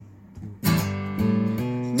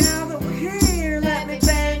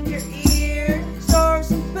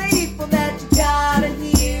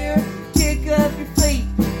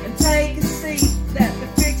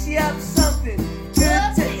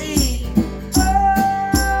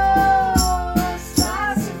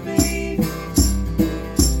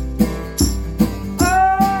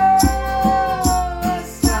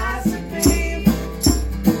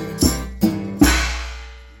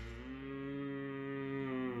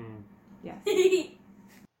podcast.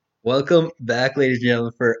 Welcome back, ladies and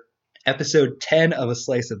gentlemen, for episode 10 of A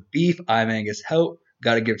Slice of Beef. I'm Angus Hope.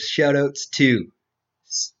 Gotta give shout outs to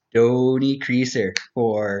Stony Creaser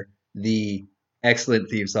for the excellent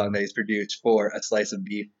theme song that he's produced for A Slice of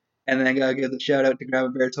Beef. And then I gotta give the shout out to Grandma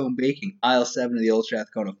Bear's Home Baking, aisle 7 of the Old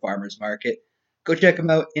Strathcona Farmers Market. Go check them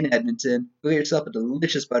out in Edmonton. Go get yourself a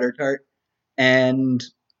delicious butter tart and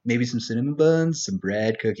maybe some cinnamon buns, some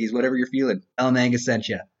bread, cookies, whatever you're feeling. Tell them Angus sent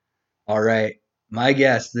you. All right. My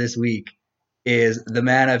guest this week is the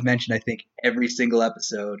man I've mentioned, I think, every single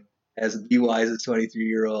episode as the wisest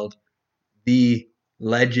 23-year-old, the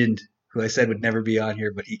legend who I said would never be on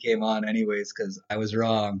here, but he came on anyways because I was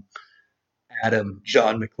wrong. Adam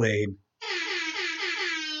John McLean.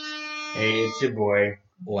 Hey, it's your boy.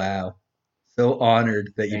 Wow. So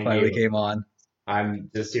honored that you Thank finally you. came on. I'm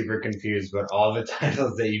just super confused about all the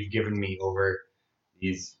titles that you've given me over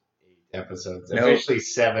these 8 episodes. No. Officially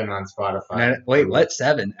 7 on Spotify. Wait, what?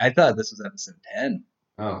 7? I thought this was episode 10.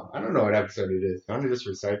 Oh, I don't know what episode it is. Do you want to just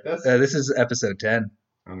recite this? This is episode 10.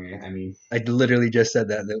 Okay, I mean, I literally just said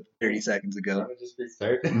that 30 seconds do you ago. want to just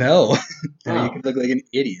restart? No. Oh. You could look like an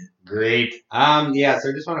idiot. Great. Yeah, so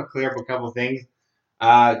I just want to clear up a couple things.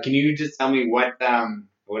 Can you just tell me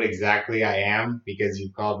what exactly I am? Because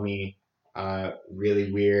you called me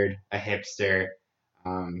really weird, a hipster,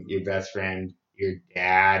 your best friend, your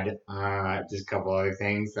dad, just a couple other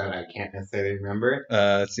things that I can't necessarily remember.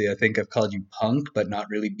 Let's see, I think I've called you punk, but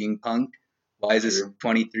not really being punk. Why is this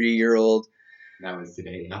 23-year-old? That was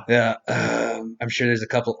today, yeah. Yeah, I'm sure there's a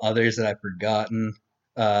couple others that I've forgotten.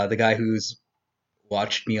 The guy who's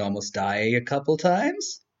watched me almost die a couple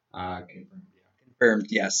times? Confirmed, yeah. Confirmed,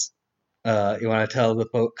 yes. You want to tell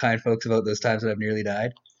the kind folks about those times that I've nearly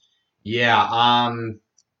died? Yeah,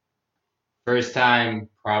 first time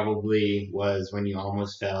probably was when you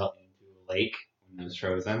almost fell into a lake when it was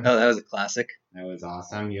frozen. Oh, that was a classic. That was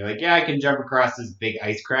awesome. You're like, yeah, I can jump across this big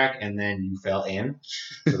ice crack, and then you fell in.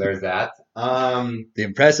 So there's that. The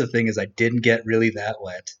impressive thing is I didn't get really that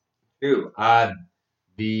wet. True.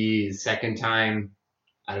 The second time,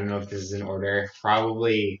 I don't know if this is in order,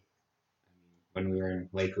 probably when we were in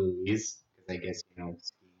Lake Louise, because I guess, skiing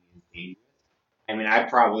is dangerous. I mean, I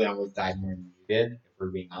probably almost died more than you did, if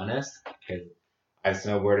we're being honest, because I've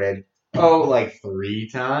snowboarded, like 3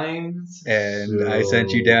 times. And I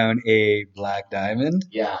sent you down a black diamond.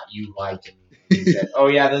 Yeah, you lied to me. You said, oh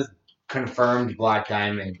yeah, this confirmed black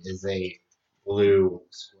diamond is a blue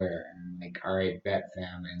square. And I'm like, all right, bet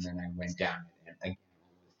fam. And then I went down and again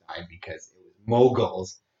almost died because it was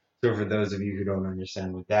moguls. So for those of you who don't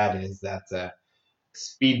understand what that is, that's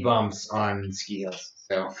speed bumps on ski hills.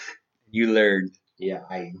 So You learned. yeah,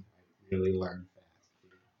 I really learned fast.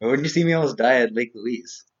 But when did you see me almost die at Lake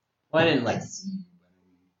Louise? Well, I didn't like see you, but I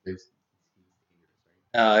mean, there's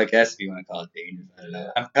I guess if you want to call it dangerous, I don't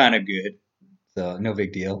know. I'm kind of good, so no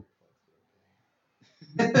big deal.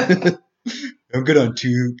 I'm good on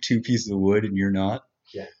two pieces of wood, and you're not.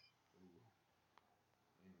 Yeah.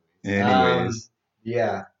 Anyways,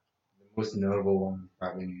 Yeah, the most notable one was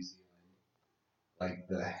probably New Zealand. Like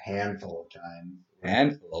the handful of times.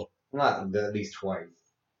 handful. Not at least twice.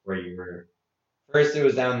 Where you were. First, it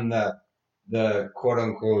was down the quote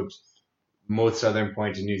unquote most southern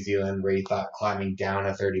point of New Zealand, where you thought climbing down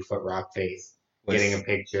a 30-foot rock face, getting a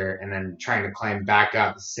picture, and then trying to climb back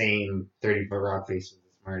up the same 30-foot rock face was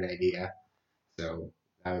a smart idea. So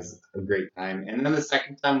that was a great time. And then the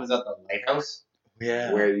second time was at the lighthouse.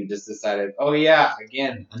 Yeah. Where you just decided, oh yeah,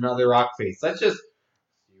 again, another rock face. Let's just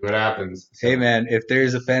see what happens. So, Hey man, if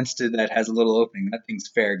there's a fence that has a little opening, that thing's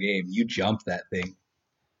fair game. You jump that thing.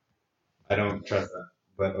 I don't trust that,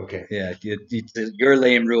 but okay. Yeah, your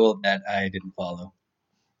lame rule that I didn't follow.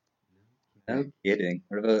 No kidding.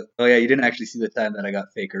 What about? Oh yeah, you didn't actually see the time that I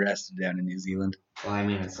got fake arrested down in New Zealand. Well, I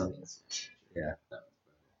mean, it's something. Yeah.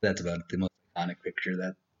 That's about the most iconic picture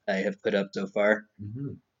that I have put up so far.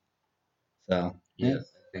 Mm-hmm. So Yes,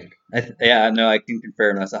 I think. I can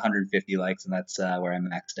confirm that's 150 likes, and that's where I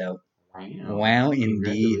maxed out. Wow, indeed.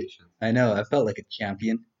 Congratulations. I know. I felt like a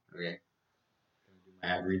champion. Okay. Can I do my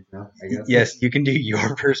ad reads now, I guess? Yes, you can do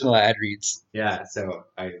your personal ad reads. Yeah, so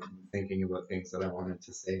I'm thinking about things that I wanted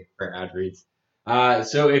to say for ad reads.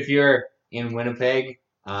 So if you're in Winnipeg,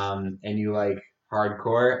 and you like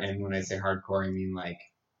hardcore, and when I say hardcore, I mean like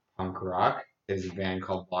punk rock, there's a band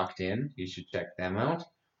called Locked In. You should check them out.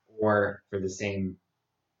 Or for the same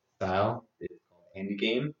style, it's called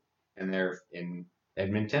Endgame, and they're in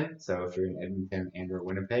Edmonton. So if you're in Edmonton and or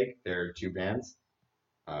Winnipeg, there are 2 bands,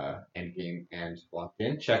 Endgame and Locked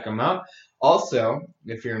In. Check them out. Also,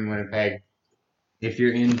 if you're in Winnipeg, if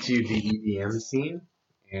you're into the EDM scene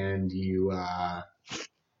and you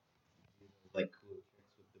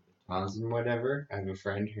clowns and whatever. I have a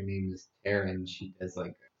friend, her name is Taryn. She does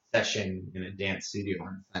like a session in a dance studio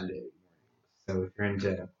on Sunday mornings. So if you're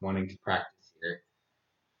into wanting to practice your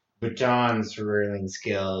baton swirling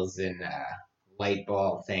skills and light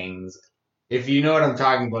ball things, if you know what I'm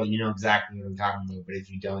talking about, you know exactly what I'm talking about. But if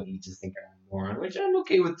you don't, you just think I'm a moron, which I'm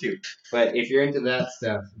okay with too. But if you're into that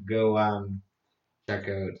stuff, go check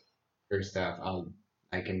out her stuff.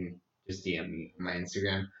 I can just DM me on my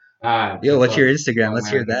Instagram. Yo, what's your Follow Instagram? Let's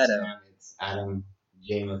my hear that out. Instagram. It's Adam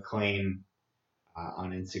J McLean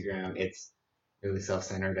on Instagram. It's really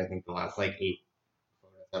self-centered. I think the last like 8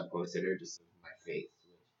 photos I've posted are just of my face,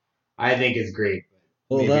 which I think is great.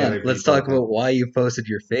 But Hold maybe on. other Let's people talk think, about why you posted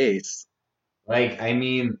your face. like, I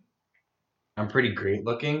mean, I'm pretty great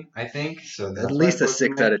looking, I think, so At that's why I least a posted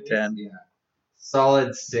 6 my out of face. 10. Yeah,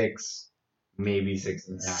 solid 6, maybe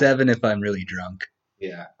 6.5. 7 if I'm really drunk.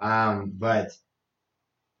 Yeah. But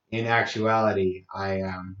in actuality, I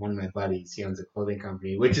one of my buddies, he owns a clothing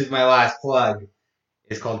company, which is my last plug.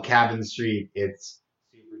 It's called Cabin Street. It's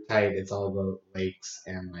super tight. It's all about lakes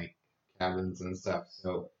and like cabins and stuff.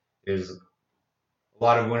 So there's a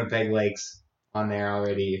lot of Winnipeg lakes on there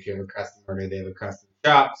already. If you have a custom order, they have a custom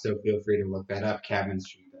shop. So feel free to look that up,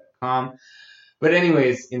 cabinstreet.com. But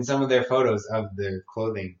anyways, in some of their photos of their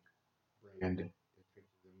clothing brand, there's pictures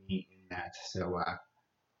of me in that. So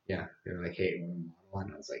yeah, they were like, "Hey, you want a model?"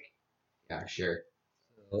 And I was like, "Yeah, sure."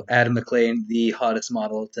 So Adam McLean, the hottest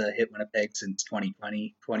model to hit Winnipeg since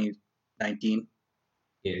 2020, 2019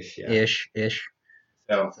 Ish, yeah. ish.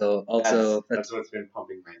 So So also that's what's been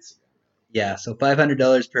pumping my Instagram. yeah, so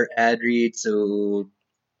 $500 per ad read. So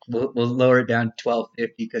we'll lower it down to $12.50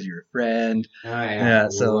 because you're a friend. Oh yeah, Yeah,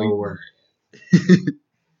 so lower.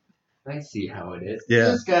 I see how it is. yeah.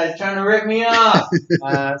 This guy's trying to rip me off.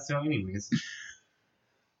 So anyways,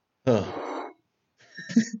 Oh,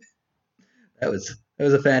 that was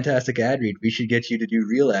a fantastic ad read. We should get you to do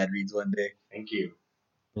real ad reads one day. thank you.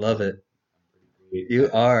 Love it. I'm pretty great You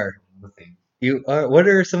at are. all the things. You are. What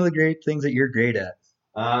are some of the great things that you're great at?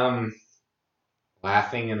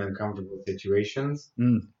 Laughing in uncomfortable situations.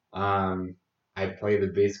 Mm. I play the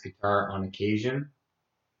bass guitar on occasion.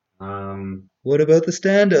 What about the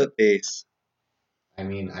stand-up bass? I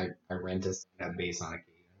mean, I rent a stand-up bass on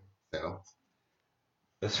occasion, so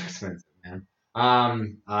those are expensive, man.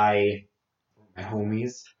 I my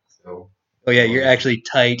homies, so Oh yeah, you're always, actually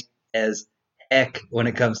tight as heck when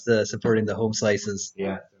it comes to supporting the home slices.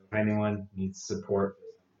 yeah. So if anyone needs support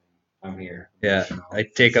for something, I'm here. Yeah, Emotional, I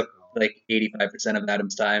take up physical. like 85% of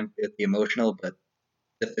Adam's time with the emotional, but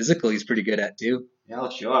the physical he's pretty good at too. Yeah, I'll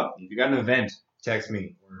show up. If you got an event, text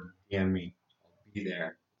me or DM me. I'll be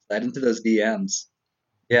there. Slide into those DMs.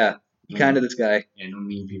 Yeah, kind of this guy. Yeah, no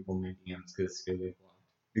mean people in my DMs because they blocked.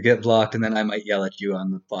 You get blocked, and then I might yell at you on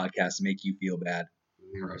the podcast to make you feel bad.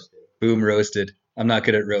 Boom roasted. Boom, roasted. I'm not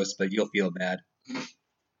good at roast, but you'll feel bad.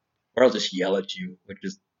 Or I'll just yell at you, which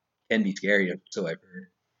is can be scary, so I've heard.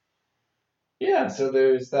 Yeah, so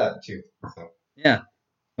there's that too. So. Yeah.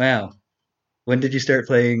 Wow. When did you start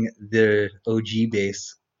playing the OG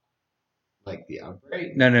bass? Like the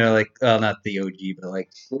upright? No, like, well, not the OG, but like,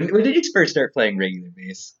 when did you first start playing regular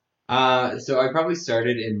bass? So I probably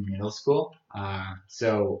started in middle school.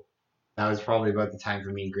 So that was probably about the time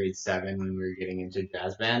for me, grade 7, when we were getting into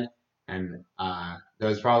jazz band, and that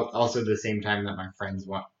was probably also the same time that my friends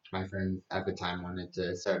at the time wanted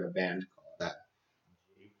to start a band called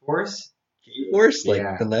J Force. Force, like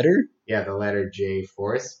Yeah. the letter? Yeah, the letter J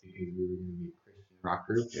Force because we were going to be a Christian rock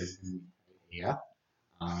group. Yeah.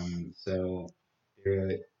 So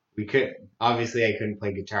we could obviously I couldn't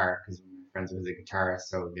play guitar because one of my friends was a guitarist,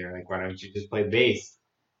 so they're like, "Why don't you just play bass?"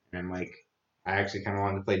 And I'm like, I actually kind of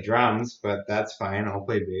wanted to play drums, but that's fine. I'll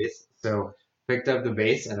play bass. So picked up the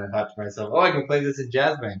bass and I thought to myself, "Oh, I can play this in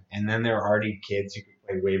jazz band." And then there were already kids who could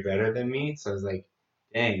play way better than me, so I was like,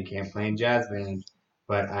 "Dang, can't play in jazz band,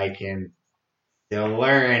 but I can still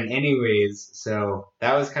learn anyways." So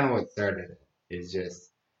that was kind of what started it. Is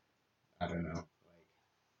just I don't know.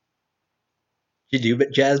 Did you do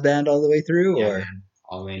jazz band all the way through, Yeah, or man.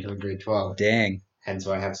 All the way until grade 12. dang, Hence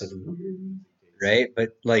why I have such a weird music taste. right? But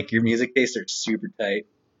like your music tastes are super tight.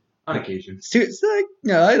 On occasion. It's like,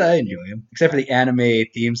 no, I enjoy them, except for the anime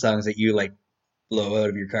theme songs that you like blow out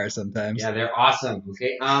of your car sometimes. Yeah, they're awesome.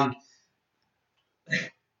 Okay.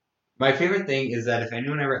 My favorite thing is that if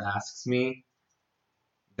anyone ever asks me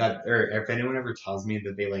that, or if anyone ever tells me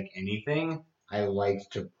that they like anything, I like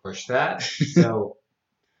to push that. So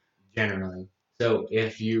generally, so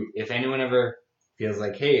if anyone ever feels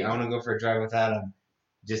like, hey, I want to go for a drive with Adam,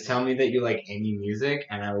 just tell me that you like any music,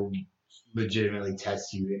 and I will legitimately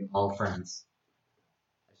test you in all friends.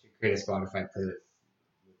 I should create a Spotify playlist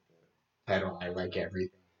with title I like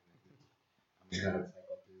everything. I'm gonna cycle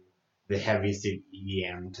through the heaviest of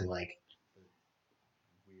EDM to like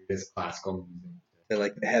the weirdest classical music They're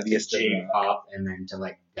like the to heaviest of rock. J-pop and then to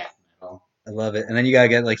like death metal. I love it. And then you gotta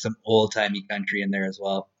get like some old timey country in there as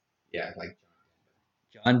well. Yeah, like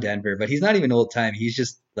John Denver, but he's not even old timey. He's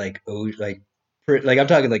just like like I'm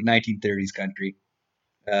talking like 1930s country.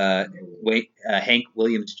 Hank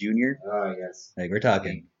Williams Jr. oh yes, Like we're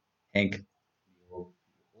talking Hank, old,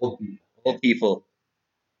 old people. old people.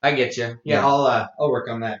 I get you. Yeah, Yeah. I'll work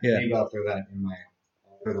on that. Yeah. Maybe I'll throw that in my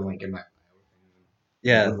I'll throw the link in my bio. I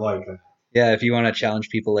Yeah, would like that. yeah. If you want to challenge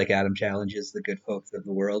people like Adam challenges the good folks of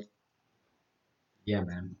the world. Yeah,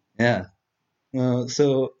 man. Yeah.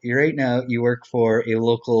 So right now you work for a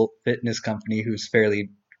local fitness company who's fairly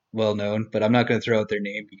well known, but I'm not going to throw out their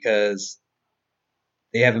name because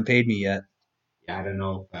they haven't paid me yet. Yeah, I don't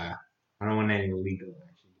know if I don't want any legal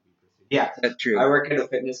action to be pursued. Yeah, That's true. I work at a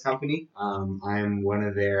fitness company. I'm one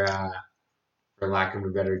of their, for lack of a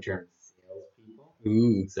better term, salespeople.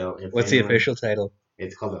 Ooh. So if What's the anyone, official title?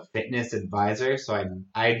 it's called a fitness advisor. So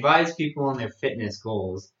I advise people on their fitness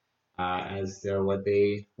goals as to what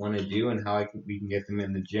they want to do and how we can get them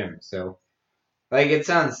in the gym. So like it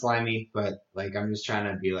sounds slimy, but like I'm just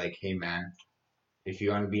trying to be like, hey man, if you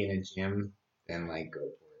want to be in a gym, then like go for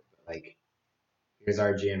it. But like here's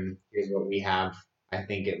our gym, here's what we have. I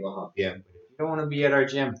think it will help you. But if you don't want to be at our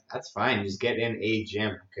gym, that's fine. Just get in a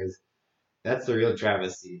gym because that's the real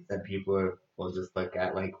travesty that people will just look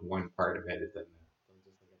at like one part of it. They'll just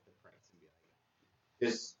look at the price and be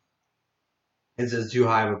like, this is too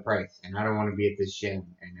high of a price, and I don't want to be at this gym.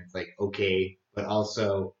 And it's like, okay, but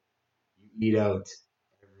also you eat out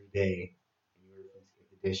every day and you order from Skip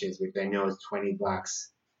the Dishes, which I know is $20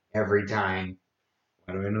 every time.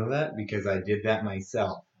 Why do I know that? Because I did that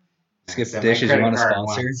myself. Skip Set my Dishes, you credit want a card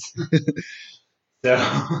sponsor? once. So I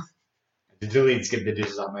had to delete Skip the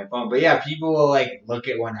Dishes off my phone. But yeah, people will like look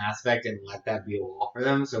at one aspect and let that be a wall for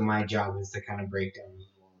them. So my job is to kind of break down those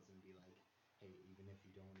walls and be like, hey, even if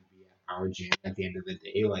you don't want to be at our gym at the end of the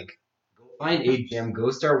day, like go find a gym, go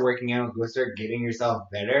start working out, go start getting yourself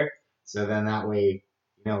better. So then that way,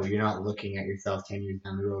 you're not looking at yourself 10 years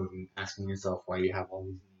down the road and asking yourself why you have all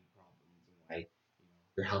these knee problems and why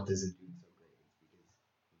your health isn't doing so great. It's because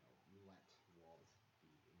you let walls be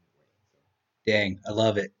in your way. So Dang, I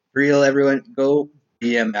love it. Real, everyone, go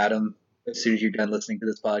DM Adam as soon as you're done listening to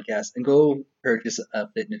this podcast and go purchase a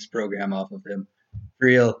fitness program off of him.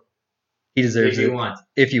 Real, he deserves if you it want,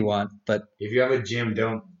 if you want, but if you have a gym,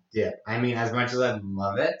 don't dip. I mean, as much as I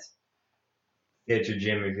love it, get your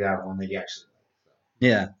gym if you have one that you actually like. So.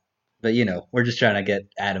 yeah. But we're just trying to get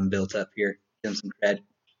Adam built up here, give him some cred.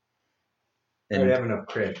 I already And have enough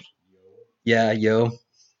cred. yeah, yo.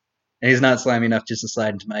 And he's not slimy enough just to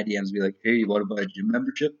slide into my DMs and be like, hey, you want to buy a gym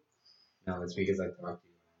membership? No, it's because I talk to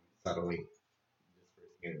you subtly.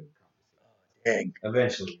 Just in conversation. Dang.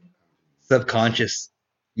 Eventually. Subconscious.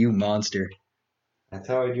 You monster. That's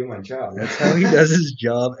how I do my job. That's how he does his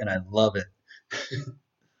job, and I love it.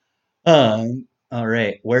 All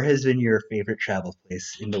right. Where has been your favorite travel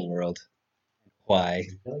place in the world? Why?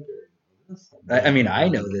 I mean, I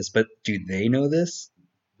know this, but do they know this?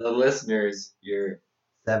 The listeners, you're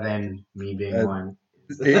 7, me being 1.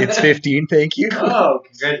 It's 15, thank you. Oh,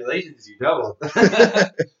 congratulations, you doubled.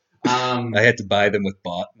 I had to buy them with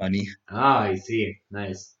bot money. Oh, I see.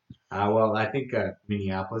 Nice. Well, I think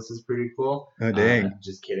Minneapolis is pretty cool. Oh, dang.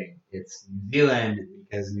 Just kidding. It's New Zealand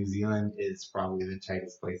because New Zealand is probably the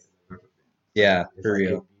tightest place I've ever been. Yeah, If for I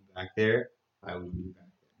real. could be back there, I would be back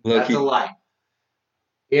there. That's a lie.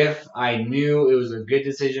 If I knew it was a good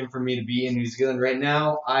decision for me to be in New Zealand right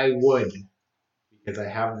now, I would. Because I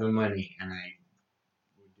have the money and I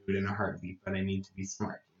would do it in a heartbeat, but I need to be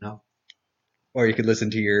smart, Or you could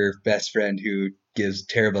listen to your best friend who gives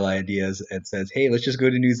terrible ideas and says, hey, let's just go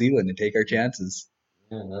to New Zealand and take our chances.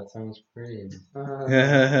 Yeah, that sounds pretty.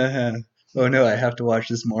 Oh no, I have to watch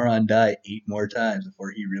this moron die 8 more times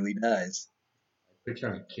before he really dies. Put you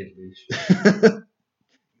on a kid leash.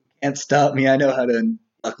 Can't stop me. I know how to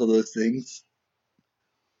buckle those things.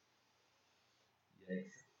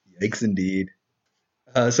 Yikes, indeed.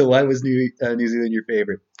 So why was New Zealand your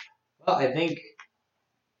favorite? Well, I think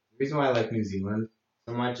the reason why I like New Zealand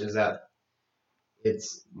so much is that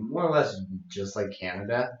it's more or less just like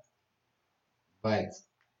Canada, but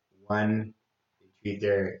one, they treat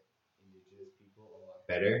their indigenous people a lot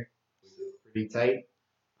better, which is pretty tight,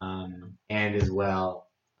 and as well,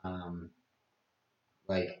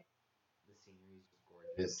 like the scenery is just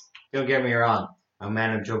gorgeous. Don't get me wrong, a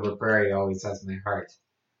Manitoba Prairie always has my heart.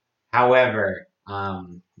 However,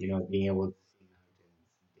 being able to see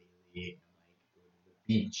mountains daily and like go to the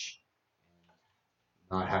beach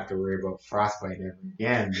not have to worry about frostbite ever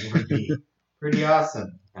again would be pretty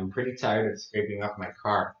awesome. I'm pretty tired of scraping off my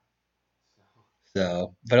car.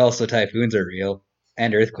 So, but also typhoons are real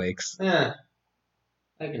and earthquakes. Yeah,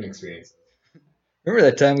 I can experience those. Remember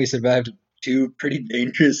that time we survived two pretty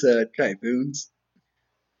dangerous typhoons?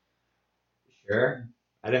 Sure.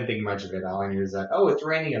 I didn't think much of it. All I knew was that, oh, it's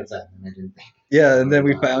raining outside. And I didn't think. Yeah, and Oh, then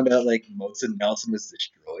we wow. found out like most of Nelson was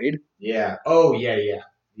destroyed. Yeah. Oh, yeah, yeah.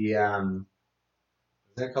 The,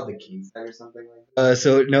 is that called the King's Side or something like that?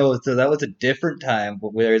 So that was a different time,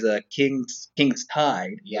 but there's a King's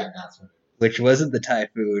Tide, Yeah, that's what it is. which wasn't the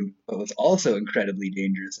typhoon, but was also incredibly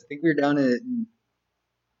dangerous. I think we were down in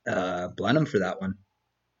Blenheim for that one.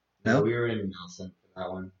 No, No? we were in Nelson for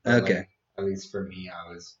that one. But, Okay. like, at least for me, I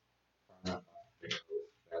was far enough off the coast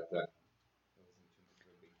that it wasn't too much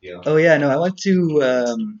of a big deal. Oh yeah, no, I went to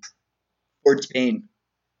Ford, Spain.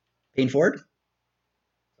 Payne Ford?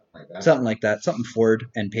 Something like that. Something like that. Something Ford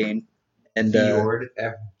and Payne. And Fjord,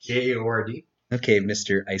 Fjord. okay,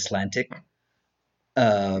 Mr. Icelandic.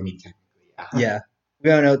 I mean, technically, yeah. Yeah, we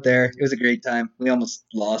went out there. It was a great time. We almost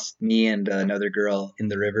lost me and another girl in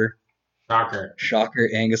the river. Shocker. Shocker,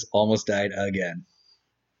 Angus almost died again.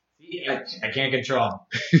 See, I can't control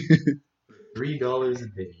him. For $3 a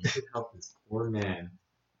day, you could help this poor man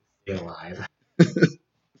stay alive.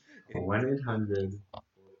 1-800-444-4444.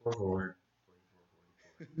 See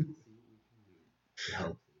what we can do to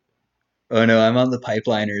help. Oh no, I'm on the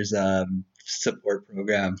Pipeliners support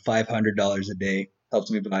program. $500 a day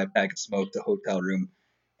helps me buy a pack of smoke, the hotel room,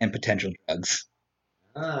 and potential drugs.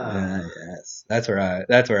 Yes, that's where I'm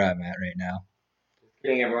at right now. Just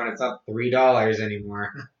kidding, everyone. It's not $3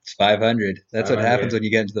 anymore. It's 500. That's what 500. happens when you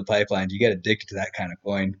get into the pipelines. You get addicted to that kind of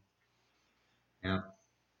coin. Yeah.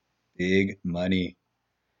 Big money.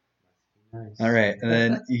 Nice. All right, and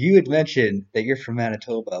then you had mentioned that you're from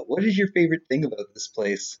Manitoba. What is your favorite thing about this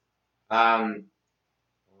place?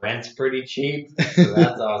 Rent's pretty cheap, so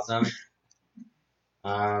that's awesome.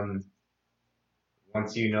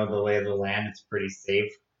 Once you know the lay of the land, it's pretty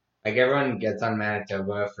safe. Like everyone gets on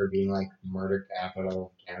Manitoba for being like murder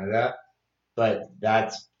capital of Canada, but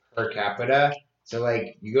that's per capita. So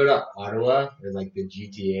like you go to Ottawa or like the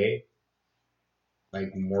GTA,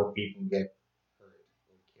 like more people get hurt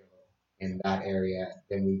or killed in that area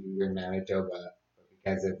than we do in Manitoba, but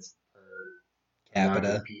because it's per amount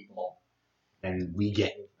Capita. of people, then we get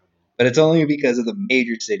in trouble. But it's only because of the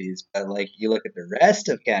major cities. But like you look at the rest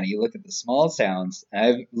of Canada, you look at the small towns.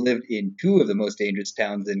 I've lived in two of the most dangerous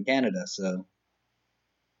towns in Canada. So,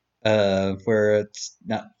 where it's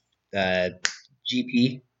not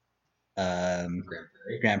GP, Grand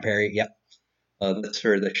Prairie. Grand Prairie. Yep. That's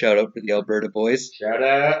for the shout out for the Alberta boys. Shout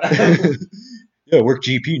out. Yeah, work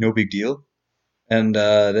GP, no big deal. And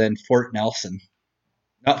then Fort Nelson,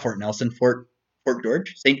 not Fort Nelson, Fort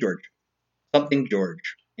George, St. George, something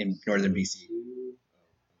George in northern BC.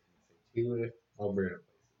 Two Alberta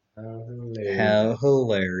places. How But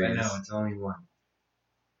hilarious! no, it's only one.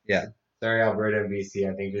 Yeah, Sorry, Alberta,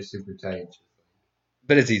 BC. I think they're super tight.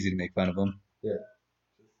 but it's easy to make fun of them. Yeah.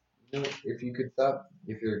 You know, if you could stop,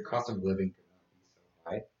 if your cost of living could not be so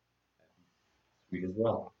high, that'd be sweet as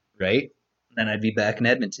well. Right? Then I'd be back in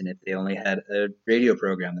Edmonton if they only had a radio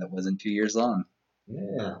program that wasn't 2 years long.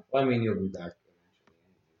 Yeah. Well, I mean, you'll be back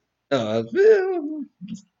Uh,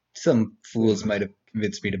 some fools might have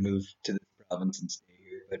convinced me to move to this province and stay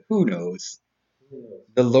here, but who knows? eventually.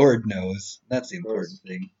 The Lord knows. That's the Of course.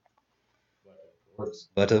 important thing. Of course.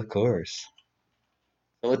 But of course.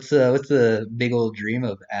 So what's the big old dream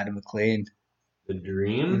of Adam McLean? The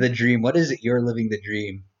dream? The dream. What is it you're living the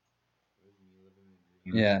dream?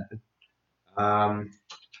 Yeah. Um,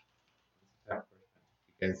 tough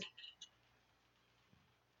question because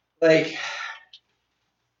like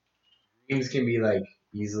dreams can be like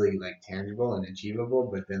easily like tangible and achievable,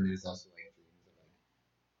 but then there's also like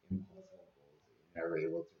dreams of like impossible goals that you're never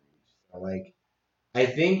able to reach. So like I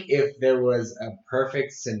think if there was a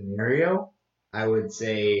perfect scenario, I would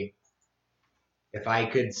say if I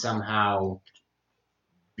could somehow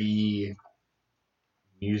be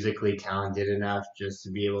musically talented enough just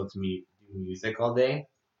to be able to do music all day,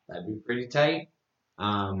 that'd be pretty tight.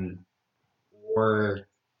 Um, or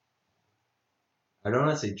I don't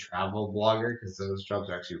want to say travel blogger because those jobs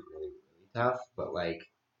are actually really, really tough. But like,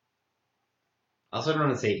 I also don't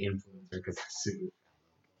want to say influencer because that's super shallow.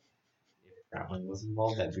 If traveling was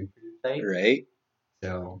involved, that'd be pretty tight. Right?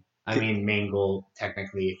 So, I mean, main goal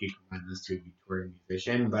technically, if you combine those two, would be touring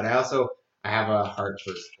musician. But I have a heart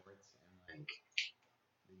for sports and like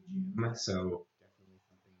the gym, so definitely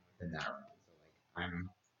something within that realm. So like, I'm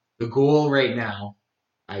the goal right now,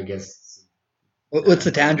 I guess, What's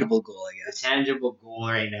the tangible goal, I The guess? tangible goal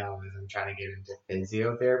right now is I'm trying to get into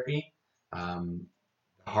physiotherapy. The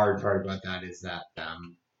hard part about that is that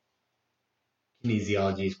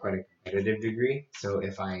kinesiology is quite a competitive degree. So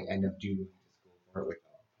if I end up doing school for it, which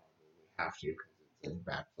I'll probably have to because it's a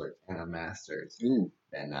bachelor's and a master's, Ooh,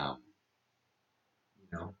 then I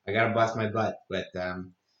gotta bust my butt. But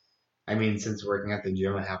I mean, since working at the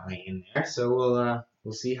gym, I have my in there, so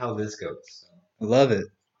we'll see how this goes. So. I love it.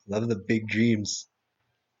 Love the big dreams.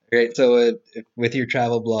 Great. So with your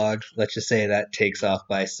travel blog, let's just say that takes off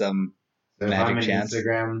by some So if I'm magic an chance.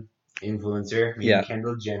 Instagram influencer, me Yeah. and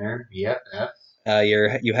Kendall Jenner, BFF.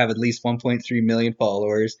 You have at least 1.3 million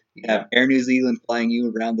followers. You have Air New Zealand flying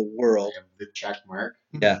you around the world. I have the check mark.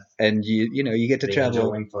 Yeah, and you get to The travel.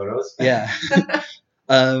 angel wing photos. Yeah.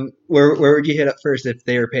 Where would you hit up first if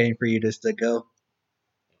they were paying for you just to go?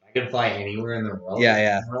 I could fly anywhere in the world.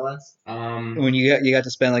 Yeah. More or less. When you got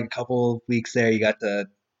to spend like a couple of weeks there, you got to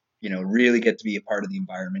really get to be a part of the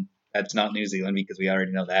environment. That's not New Zealand because we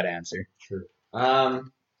already know that answer. True.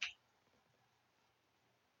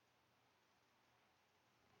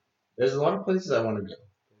 There's a lot of places I want to go.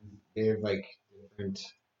 They have like different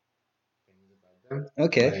things about them.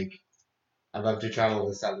 Okay. Like I love to travel to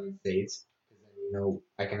the southern states because then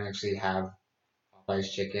I can actually have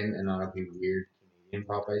Popeye's chicken and not be weird Canadian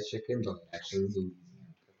Popeye's chicken, but actually Louisiana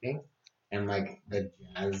cooking. And like the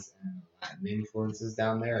jazz and Latin influences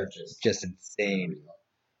down there are Just insane. unreal.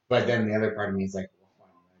 But then the other part of me is like, well, fine,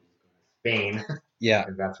 I'm just going to Spain. Yeah.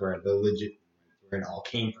 Because that's where where it all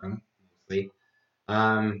came from, mostly.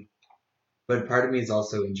 But part of me is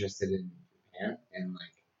also interested in Japan and like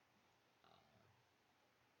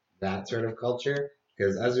that sort of culture.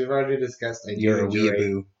 Because as we've already discussed, I do You're a enjoy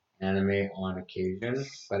weeaboo. anime on occasion,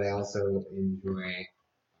 but I also enjoy like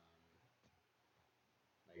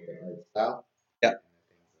their art style. Yeah. And the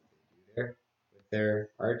things that they do there with their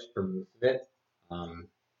art for most of it. Some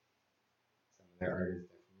of their art is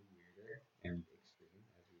definitely weirder and extreme,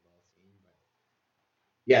 as we've all seen. But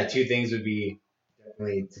yeah, two things would be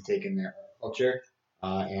definitely to take in their art culture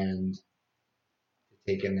and to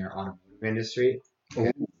take in their automotive industry.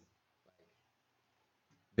 Ooh.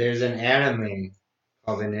 There's an anime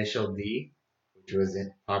called Initial D, which was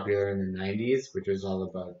popular in the 90s, which was all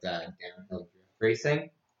about downhill drift racing.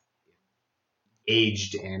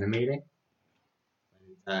 Aged animating.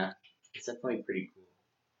 It's definitely pretty cool.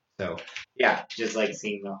 So, yeah, just like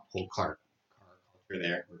seeing the whole car culture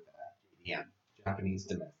there with the Japanese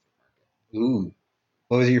domestic Ooh.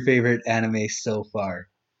 What was your favorite anime so far?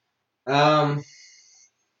 market.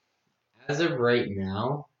 As of right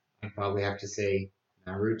now, I probably have to say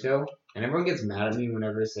Naruto. And everyone gets mad at me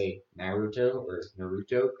whenever I say Naruto or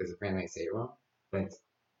Naruto because apparently I say it wrong. But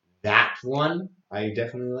that one I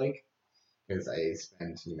definitely like because I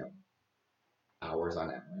spend, hours on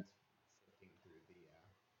it sifting through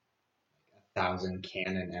the 1,000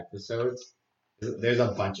 canon episodes. There's a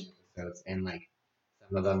bunch of episodes, and like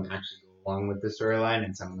some of them actually go along with the storyline,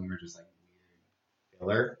 and some of them are just like weird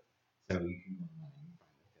filler. So you can go online and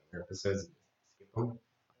find the filler episodes and just skip them on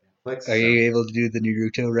Netflix. Are you able to do the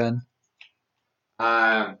Naruto run?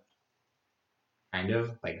 Kind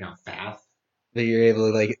of like not fast. That you're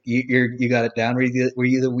able to you got it down. Were you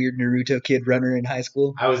the weird Naruto kid runner in high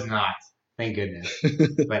school? I was not, thank goodness.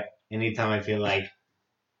 But anytime I feel like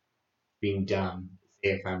being dumb,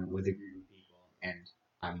 say if I'm with a group of people and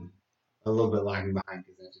I'm a little bit lagging behind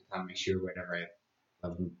because I have to tell my shoe whenever I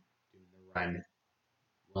love doing the run.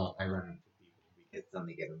 Well, I run into people because then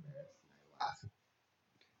they get embarrassed and I laugh.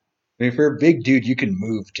 I mean, for a big dude, you can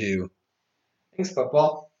move too. Thanks,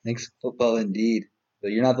 football. Thanks, football, indeed.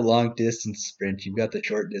 But you're not the long distance sprint. You've got the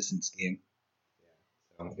short distance game.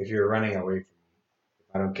 Yeah. So if you're running away from me,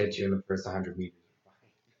 if I don't catch you in the first 100 meters, I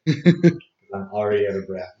you're fine. Because I'm already out of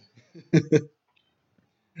breath.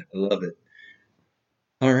 love it.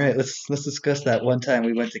 All right, let's discuss that one time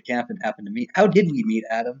we went to camp and happened to meet. How did we meet,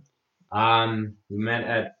 Adam? We met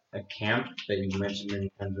at a camp that you've mentioned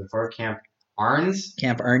many times before, Camp Arns.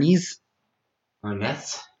 Camp Arnie's?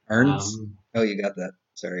 Arness. Arns? Oh, you got that.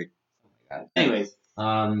 Sorry. Anyways,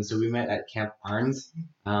 so we met at Camp Arns.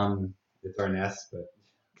 It's Arness, but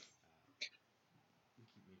we keep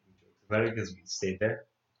making jokes about it because we stayed there.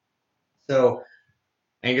 So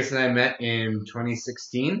Angus and I met in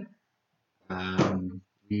 2016.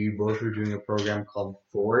 We both were doing a program called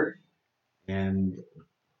Forge, and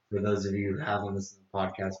for those of you who haven't listened to the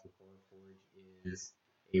podcast before, Forge is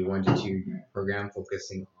a 1 to 2 program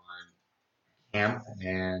focusing on camp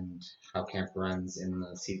and how camp runs in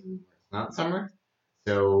the season where it's not summer.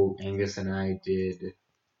 So Angus and I did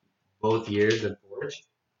both years of Forge.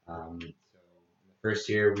 So in the first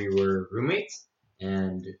year we were roommates,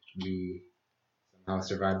 and we somehow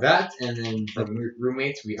survived that. And then from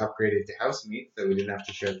roommates, we upgraded to housemates, so we didn't have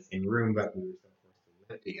to share the same room, but we were still forced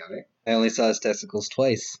to live together. I only saw his testicles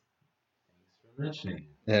twice, Thanks for mentioning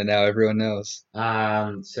and now everyone knows.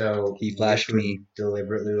 it. So He flashed Nick would me.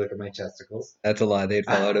 deliberately look at my testicles. That's a lie. They'd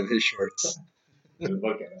fall out of his shorts.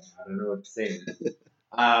 Look at him. I don't know what to say.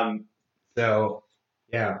 So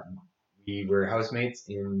yeah, we were housemates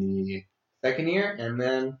in the second year, and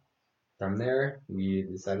then from there we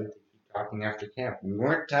decided to keep talking after camp. We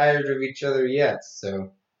weren't tired of each other yet,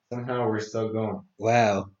 so somehow we're still going.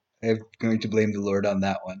 Wow. I'm going to blame the Lord on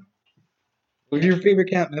that one. What's your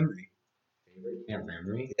favorite camp memory? Favorite camp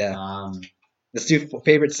memory? Yeah. Let's do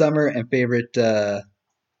favorite summer and favorite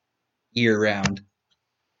year round.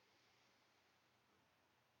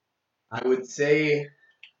 I would say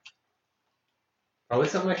probably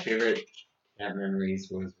some of my favorite camp memories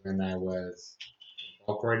was when I was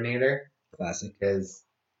ball coordinator. Classic. Because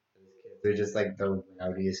those kids are just like the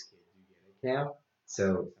rowdiest kids you get at camp.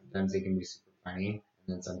 So sometimes they can be super funny,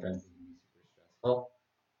 and then sometimes they can be super stressful.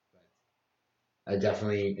 But I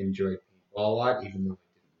definitely enjoyed paintball a lot, even though it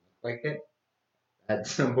didn't look like it at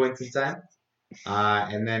some points in time.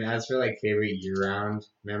 And then as for like favorite year-round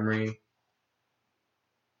memory,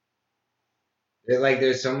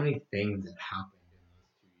 there's so many things that happened in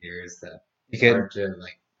those 2 years that it's hard to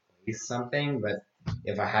like place something. But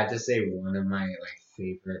if I had to say one of my like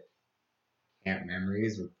favorite camp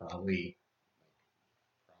memories would probably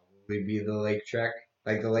be the lake trek.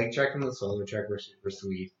 Like the lake trek and the solo trek were super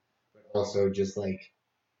sweet, but also just like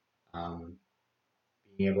um,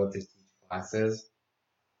 being able to teach classes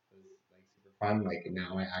was like super fun. Like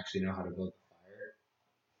now I actually know how to build a fire,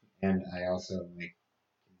 and I also like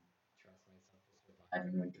can trust myself to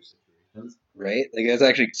survive in winter situations. Right? Like it's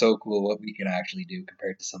actually so cool what we can actually do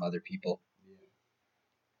compared to some other people.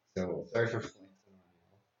 Yeah. So sorry for flexing on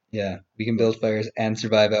you. Yeah, we can build fires and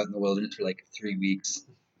survive out in the wilderness for like 3 weeks.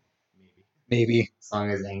 Maybe. As long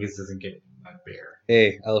as Angus doesn't get eaten by a bear.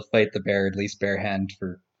 Hey, I'll fight the bear at least bare hand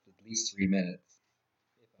for at least 3 minutes.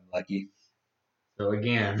 If I'm lucky. So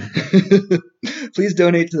again, please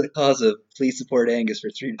donate to the cause of please support Angus for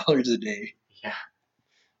 $3 a day. Yeah.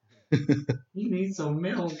 He needs some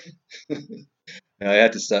milk. No, I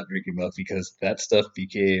had to stop drinking milk because that stuff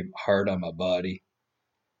became hard on my body.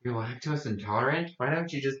 You're lactose intolerant? Why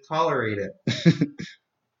don't you just tolerate it?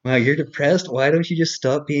 Wow, you're depressed? Why don't you just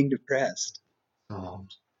stop being depressed? Oh.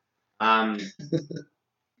 All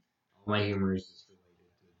my humor is just related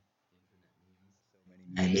to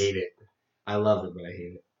infinite memes. I hate it. I love it, but I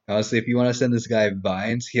hate it. Honestly, if you want to send this guy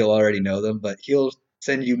vines, he'll already know them, but he'll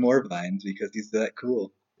send you more vines because he's that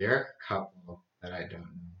cool. There are a couple that I don't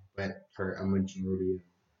know, but for a majority of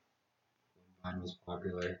when Vine was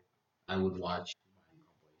popular, I would watch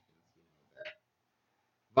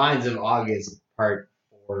Vine compilations. Vines of August, part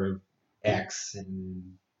 4 of X,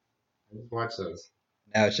 and I just watch those.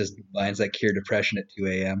 Now it's just vines that cure depression at 2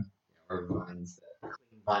 a.m. Or vines that I can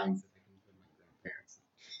put my grandparents.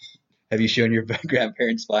 Have you shown your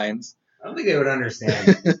grandparents vines? I don't think they would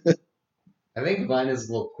understand. I think Vine is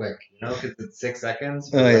a little quick, because it's 6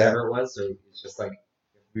 seconds or whatever it was, so it's just like you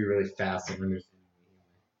have to be really fast to understand.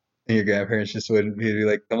 And your grandparents just wouldn't be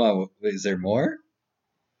like, come on, is there more?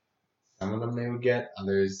 Some of them they would get,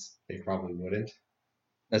 others they probably wouldn't.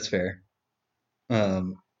 That's fair.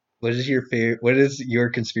 What is your favorite? What is your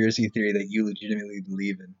conspiracy theory that you legitimately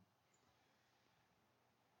believe in?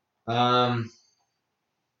 I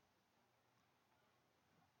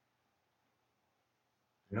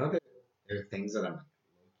know that there are things that I'm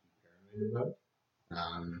paranoid about.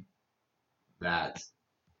 That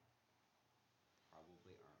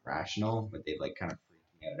probably aren't rational, but they've like kind of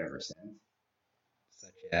freaked me out ever since.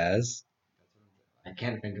 Such as? I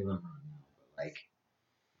can't think of them right now, but like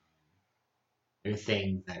there are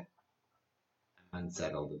things that I'm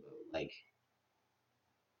unsettled about. Like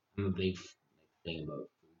I'm a big thing about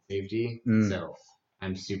food safety, so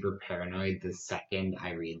I'm super paranoid the second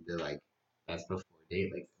I read the like best before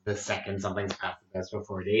date. Like the second something's past the best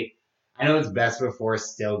before date, I know it's best before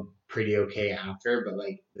still pretty okay after, but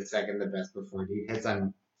like the second the best before date hits,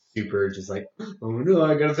 I'm super just like, oh no,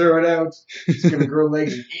 I gotta throw it out. It's gonna grow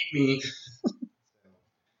legs and eat me.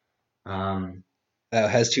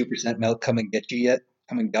 Has 2% milk come and get you yet?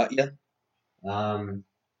 Come and got you?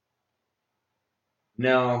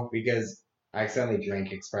 No, because I accidentally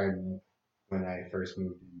drank expired milk when I first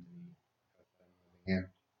moved into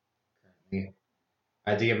here. Currently, I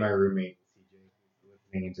had to get my roommate CJ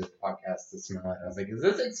listening into the podcast to smell it. I was like, "Is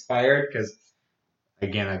this expired?" Because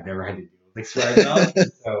again, I've never had to deal with expired milk,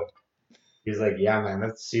 so he was like, "Yeah, man,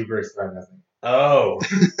 that's super expired." I was like, "Oh,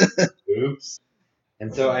 oops."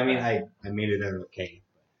 And so, I mean, I made it out okay.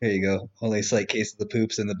 There you go. Only a slight case of the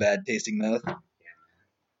poops and the bad tasting mouth.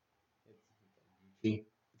 See?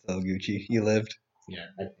 It's all Gucci. You lived. Yeah,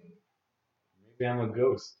 I think. Maybe I'm a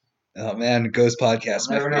ghost. Oh man, Ghost Podcast,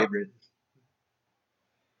 my Never know. favorite.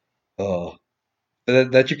 Oh,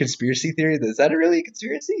 but that's your conspiracy theory. Is that really a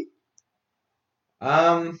conspiracy,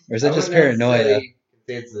 or is that I just wouldn't paranoia?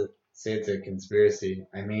 necessarily say it's a conspiracy.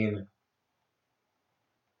 I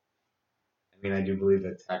do believe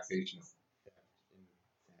that taxation is theft in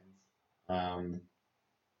a sense.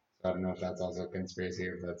 So I don't know if that's also a conspiracy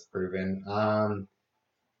or if that's proven. What are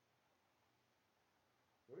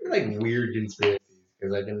like weird conspiracies?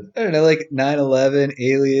 Because I don't know, like 9/11,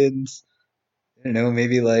 aliens. I don't know,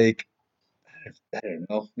 maybe like I don't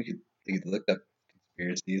know. We could look up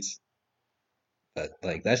conspiracies, but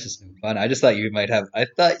like that's just no fun. I just thought you might have. I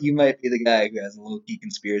thought you might be the guy who has a low key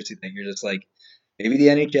conspiracy thing. You're just like maybe the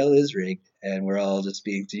NHL is rigged and we're all just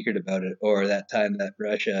being secret about it, or that time that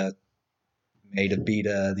Russia made have beat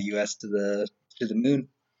the U.S. to the moon,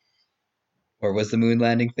 or was the moon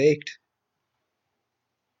landing faked?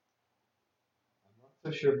 I'm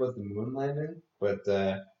not so sure about the moon landing, but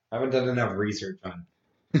I haven't done enough research on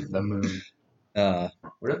the moon. Uh,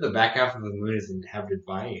 What if the back half of the moon is inhabited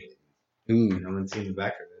by aliens? ooh, No one's seen the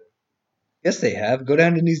back of it. yes they have. Go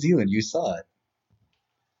down to New Zealand. You saw it.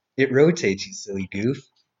 It rotates, you silly goof.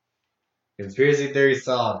 Conspiracy theory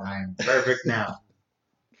solved. I am perfect now.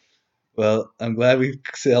 Well, I'm glad we've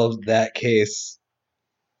solved that case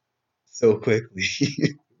so quickly.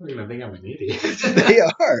 People are gonna think I'm an idiot. They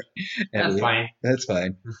are. That's fine. That's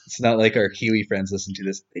fine. It's not like our Kiwi friends listen to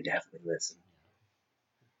this. They definitely listen.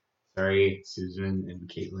 Sorry, Susan and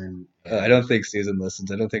Caitlin. I don't think Susan listens.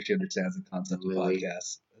 I don't think she understands the concept of Lily.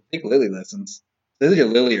 podcasts. I think Lily listens. It's either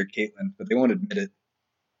Lily or Caitlin, but they won't admit it.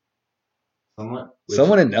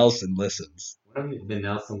 Someone in Nelson listens. One of the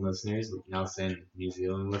Nelson listeners, like Nelson New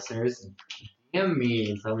Zealand listeners, DM me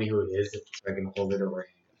and tell me who it is so I can hold it over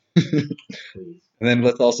hand. Please. And then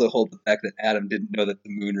let's also hold the fact that Adam didn't know that the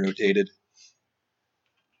moon rotated.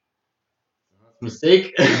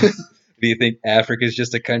 Mistake. Do you think Africa's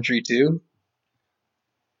just a country too?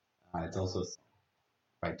 It's also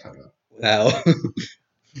by Toto. Wow.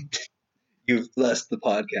 You've blessed the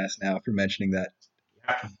podcast now for mentioning that.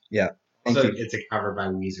 Yeah. Thank Also, you. it's a cover by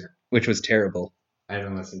Weezer. Which was terrible. I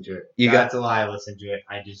didn't listen to it. That's a lie. I listened to it.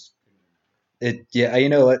 I just. Yeah, you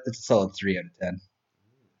know what? It's a solid 3 out of 10.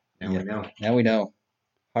 Now we know. Now we know.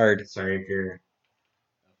 Hard. Sorry if you're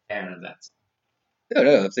a fan of that song.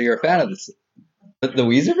 No, if you're a fan of this. The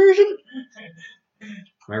Weezer version?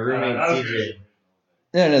 My roommate CJ.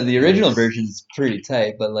 No, the original version is pretty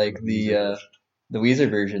tight, but like the Weezer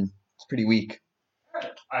version is pretty weak.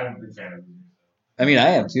 I'm a big fan of Weezer. I mean, I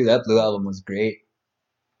am too. That Blue album was great.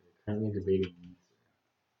 Currently debating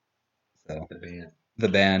So the band. the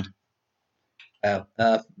band. Oh,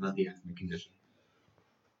 Not the asthma condition.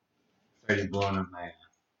 Sorry, just blowing up my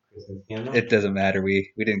Christmas candle. it doesn't matter.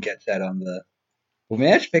 We didn't catch that on the. Well, we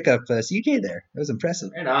managed to pick up CJ there. That was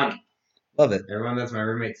impressive. Right on. Love it. Everyone, that's my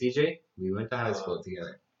roommate CJ. We went to high school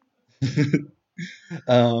together.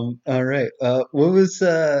 All right. What was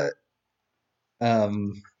Let's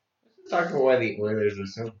talk about why the Oilers are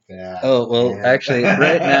so bad. Oh, well, man. actually,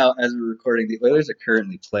 right now, as we're recording, the Oilers are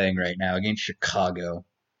currently playing right now against Chicago.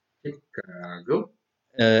 Chicago.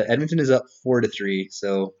 Edmonton is up 4-3,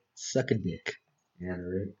 so suck a dick.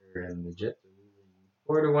 And the Jets are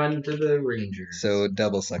losing 4-1 to the Rangers. So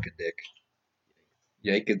double suck a dick.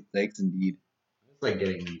 Yikes indeed. It's like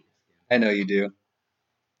getting me. I know you do.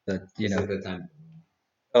 But, you This know. is the time.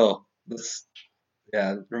 Oh,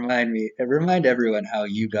 remind everyone how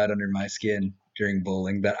you got under my skin during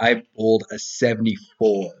bowling, that I bowled a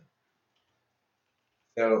 74.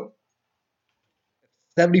 So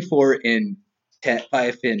 74 in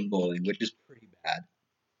 5-pin bowling, which is pretty bad.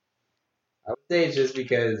 I would say it's just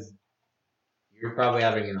because you're probably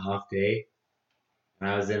having an off day, and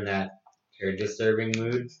I was in that hair disturbing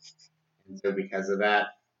mood, and so because of that,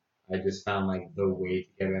 I just found like the way to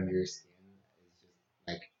get under your skin is just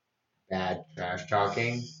like bad trash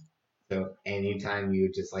talking. So anytime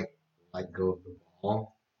you just like let go of the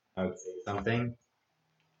ball, I would say something.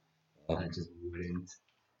 I just wouldn't.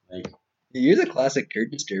 Like You're the classic Kurt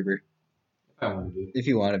disturber. if I want to be. If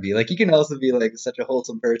you want to be. Like, you can also be, like, such a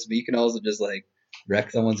wholesome person, but you can also just, like,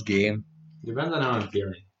 wreck someone's game. Depends on how I'm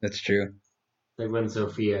feeling. That's true. Like when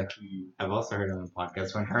Sophia, who I've also heard on the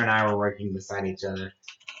podcast, when her and I were working beside each other,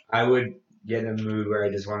 I would get in a mood where I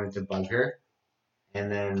just wanted to bug her,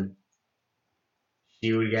 and then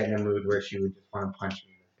she would get in a mood where she would just want to punch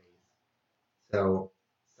me in the face. So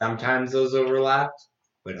sometimes those overlapped,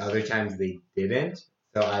 but other times they didn't.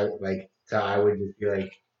 So I would just be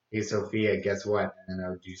like, "Hey Sophia, guess what?" And then I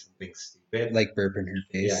would do something stupid, Like burp in her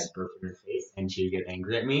yeah, face. burp in her face, and she would get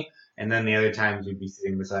angry at me. And then the other times we'd be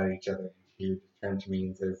sitting beside each other, and she would just turn to me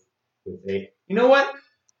and would say, "You know what?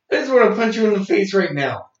 I just want to punch you in the face right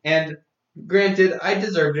now." And granted, I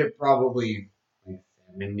deserved it probably like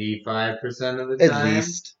 75% of the At time,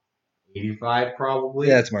 least. 85 probably.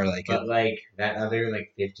 Yeah, it's more like it. But like that other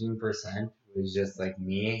like 15% was just like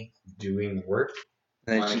me doing work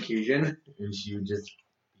And on then occasion, and she would just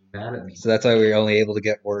be mad at me. so that's why we were only able to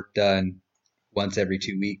get work done once every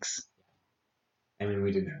 2 weeks. I mean,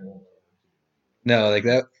 we didn't have all No, like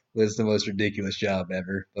that was the most ridiculous job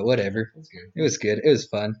ever. But whatever. That's good. It was good. It was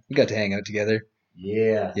fun. We got to hang out together.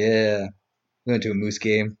 Yeah. Yeah. We went to a Moose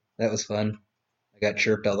game. That was fun. I got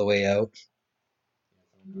chirped all the way out.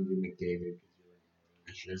 McDavid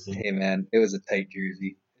because you were Hey man, it was a tight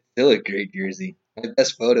jersey. Still a great jersey. My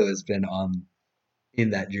best photo has been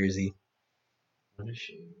in that jersey. What a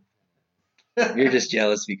shame. You're just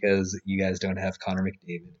jealous because you guys don't have Connor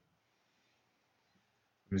McDavid.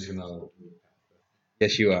 I'm just gonna.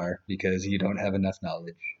 Yes, you are, because you don't have enough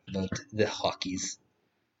knowledge about the hockeys.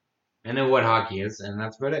 I know what hockey is, and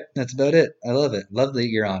that's about it. That's about it. I love it. Love that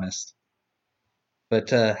you're honest.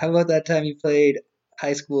 But how about that time you played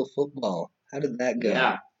high school football? How did that go?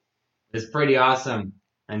 Yeah, it's pretty awesome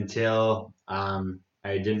until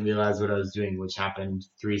I didn't realize what I was doing, which happened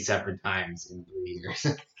 3 separate times in 3 years.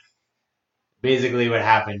 Basically, what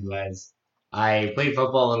happened was I played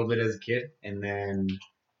football a little bit as a kid, and then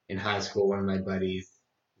in high school, one of my buddies,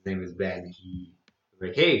 his name was Ben, he was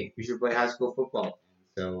like, "Hey, you should play high school football." And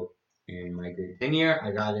so in my grade 10 year,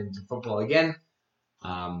 I got into football again.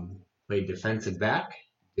 Played defensive back.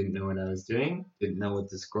 Didn't know what I was doing. Didn't know what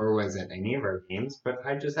the score was at any of our games, but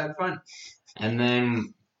I just had fun. And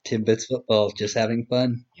then Timbits football, just having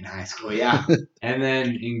fun. in high school, yeah. And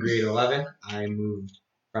then in grade 11, I moved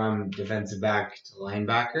from defensive back to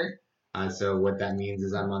linebacker. So what that means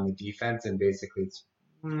is I'm on the defense, and basically it's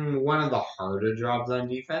one of the harder jobs on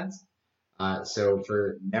defense. So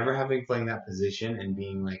for never having played that position and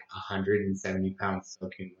being like 170 pounds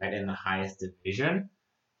soaking wet in the highest division,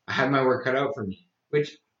 I had my work cut out for me,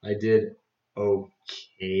 which I did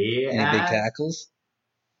okay Any at. big tackles?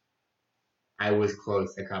 I was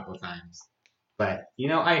close a couple times, but I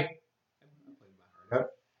played my heart out.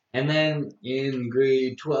 And then in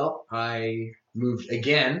grade 12, I moved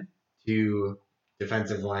again to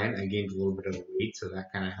defensive line. I gained a little bit of weight, so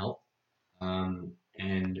that kind of helped.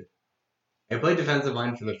 And I played defensive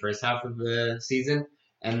line for the first half of the season,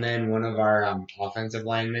 and then one of our offensive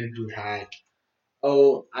linemen who had,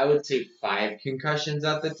 I would say 5 concussions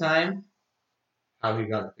at the time. How he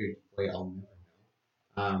got to play, I'll never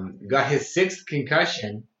know. Got his 6th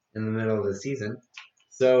concussion in the middle of the season.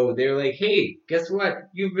 So they were like, "Hey, guess what?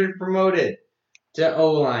 You've been promoted to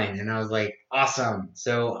O-line." And I was like, "Awesome."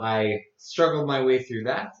 So I struggled my way through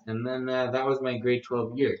that, and then that was my grade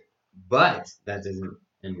 12 year. But that doesn't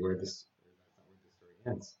end where that's not where the story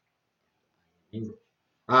ends.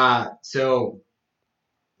 So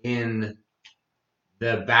in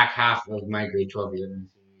the back half of my grade 12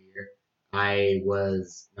 year, I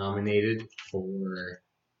was nominated for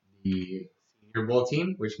the Senior Bowl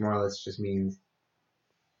team, which more or less just means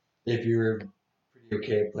if you're pretty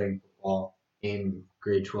okay at playing football in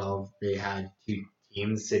grade 12, they had 2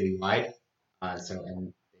 teams citywide. And they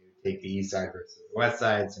would take the east side versus the west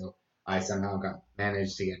side. So I somehow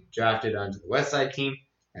managed to get drafted onto the west side team,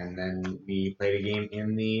 and then we played a game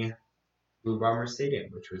in the Blue Bomber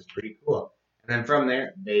Stadium, which was pretty cool. And then from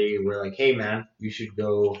there, they were like, "Hey man, you should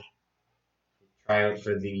go try out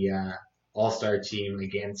for the All-Star team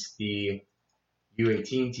against the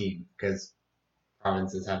U18 team, because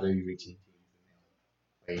provinces have their U18 teams and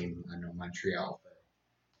they play in, I don't know, Montreal, but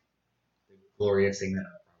the glory of saying that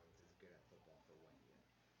a province is good at football for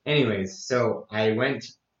 1 year." Anyways, so I went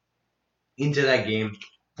into that game,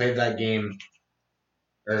 played that game,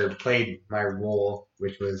 or played my role,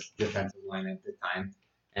 which was defensive line at the time,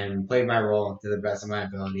 and played my role to the best of my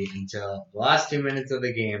ability until the last 2 minutes of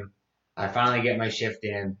the game. I finally get my shift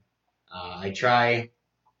in. I try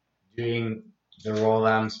doing the role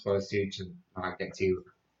that I'm supposed to not get too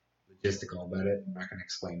logistical about it. I'm not going to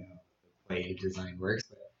explain how the play design works.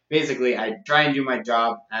 But basically, I try and do my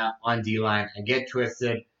job on D-line. I get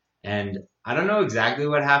twisted, and I don't know exactly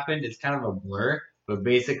what happened. It's kind of a blur. But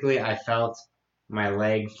basically, I felt my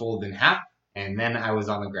leg fold in half, and then I was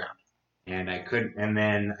on the ground. And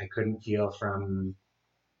then I couldn't feel from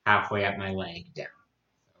halfway up my leg down.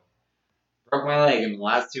 So, broke my leg in the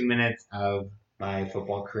last 2 minutes of my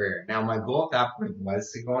football career. Now, my goal at that point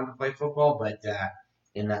was to go on to play football, but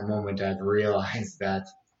in that moment, I've realized that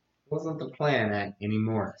wasn't the plan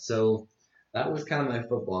anymore. So that was kind of my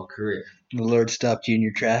football career. The Lord stopped you in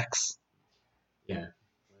your tracks. Yeah.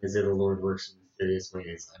 Is it the Lord works in mysterious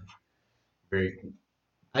ways? I'm very.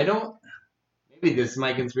 I don't. Maybe this is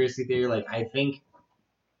my conspiracy theory. Like, I think.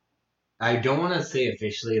 I don't want to say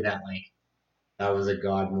officially that, like, that was a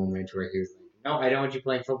God moment where he was like, no, I don't want you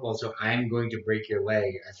playing football, so I'm going to break your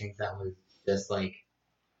leg. I think that was just, like,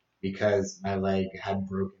 because my leg had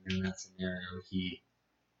broken in that scenario, he,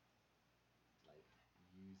 like,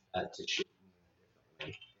 used that to shape me in a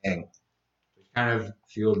different way. Dang. Which kind of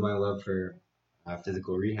fueled my love for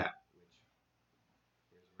physical rehab, which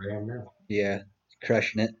is where I am now. Yeah,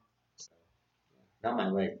 crushing it. So, yeah, not my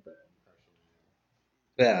leg, but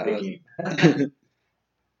Yeah. I'm crushing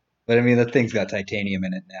But I mean, the thing's got titanium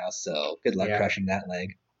in it now, so good luck Yeah. crushing that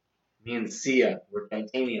leg. Me and Sia were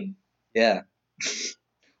titanium. Yeah.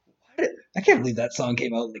 I can't believe that song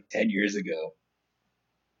came out like 10 years ago.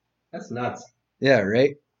 That's nuts. Yeah,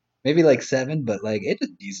 right? Maybe like 7, but like it's a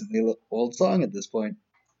decently old song at this point.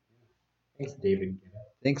 Thanks, David.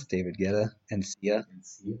 Thanks, David Guetta and Sia, And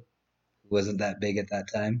Sia. who wasn't that big at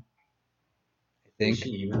that time, I Is think. she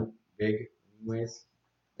even big in ways?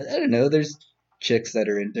 I don't know, there's chicks that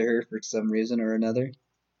are into her for some reason or another.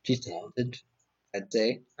 She's talented, I'd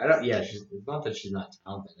say. I don't. Yeah, it's not that she's not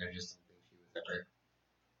talented. I just don't think she was ever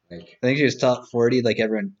like. I think she was top 40, like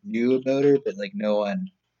everyone knew about her, but like no one.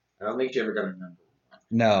 I don't think she ever got a number one.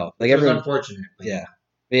 No, like Which was everyone. unfortunate. But Yeah.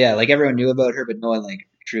 But yeah, like everyone knew about her, but no one like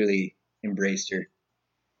truly embraced her.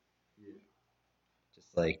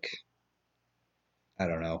 Just like, I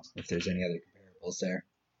don't know if there's any other comparables there.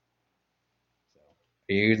 So,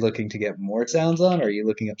 are you looking to get more sounds on, or are you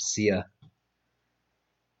looking up Sia?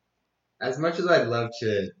 As much as I'd love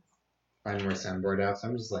to find more soundboard apps,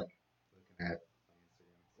 I'm just like looking at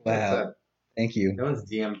Instagram. What's Wow. up? Thank you. No one's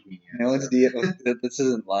DM'd me yet. No one's so- This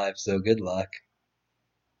isn't live, so good luck.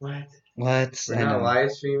 What? What? We're I not know.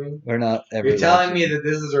 live streaming? We're not ever. You're telling live me streaming, that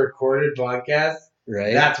this is a recorded podcast?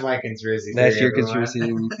 right? That's my conspiracy theory. That's your everyone. conspiracy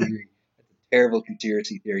theory. That's a terrible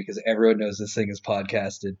conspiracy theory because everyone knows this thing is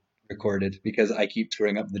podcasted, recorded, because I keep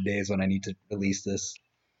screwing up the days when I need to release this.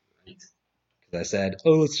 Right. Because I said,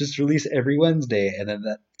 oh, let's just release every Wednesday. And then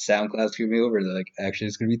that SoundCloud screwed me over. They're like, actually,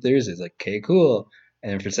 it's going to be Thursdays. Like, okay, cool.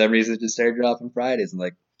 And then for some reason, it just started dropping Fridays. I'm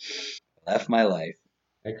like, left my life.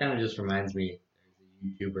 That kind of just reminds me.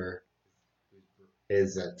 There's a YouTuber.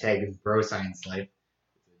 His tag is Bro Science Life.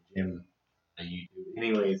 It's a gym on YouTube.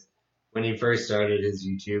 Anyways, when he first started his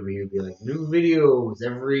YouTube, he would be like, new videos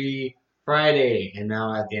every Friday. And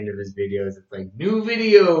now at the end of his videos, it's like, new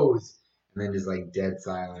videos. And then just like dead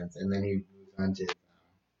silence. And then he moves on to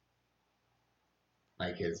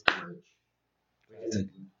like his merch.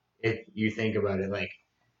 If you think about it, like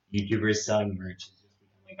YouTubers selling merch has just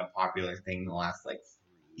become like a popular thing in the last like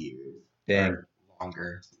 3 years. Dang. Or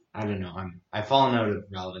longer. I don't know. I've fallen out of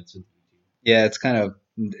relevance with YouTube. Yeah, it's kind of,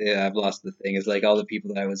 yeah, I've lost the thing. It's like all the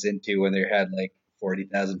people that I was into when they had like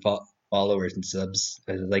 40,000 followers and subs.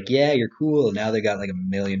 I was like, yeah, you're cool. Now they got like 1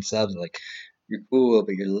 million subs. Like, you're cool,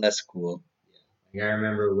 but you're less cool. Like, I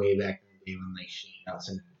remember way back in the day when like Shane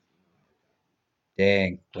Dawson.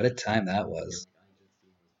 Dang, what a time that was.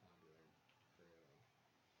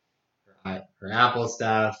 For Apple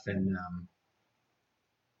stuff and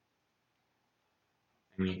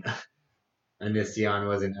I mean Onision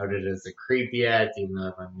wasn't outed as a creep yet, even though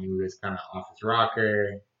everyone knew he was kind of off his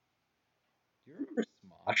rocker. Do you remember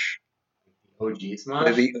Smosh? The OG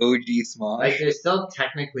Smosh? The OG Smosh? Like, they're still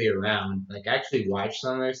technically around. Like, I actually watch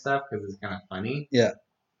some of their stuff because it's kind of funny. Yeah.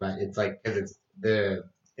 But it's like, because it's the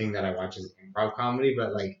thing that I watch is improv comedy,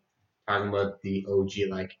 but like, talking about the OG,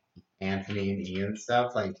 like, Anthony and Ian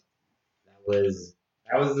stuff, like,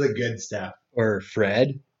 that was the good stuff. Or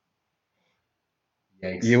Fred?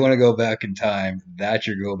 Yikes. You want to go back in time, that's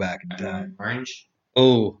your go back in time. Orange?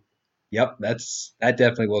 Oh, yep, that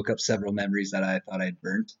definitely woke up several memories that I thought I'd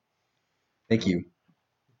burnt. Thank you.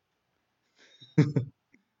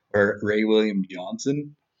 Or Ray William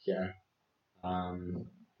Johnson. Yeah. Who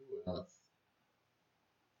else?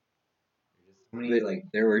 So many, like,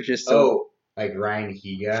 there were just so like Ryan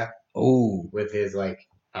Higa oh with his like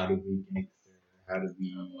how to be gangster, how to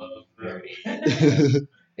be dirty.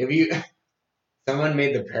 If you someone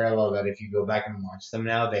made the parallel that if you go back and watch them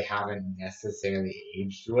now, they haven't necessarily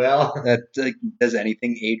aged well. that like, does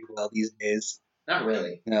anything age well these days? Not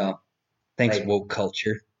really. No. Thanks, Like, woke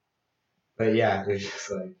culture. But yeah, it's just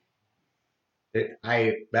like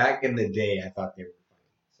back in the day, I thought they were funny.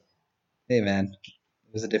 So. Hey man,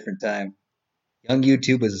 it was a different time. Young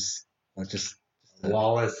YouTube was just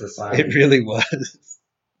lawless society. It really was.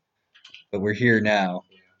 but we're here now.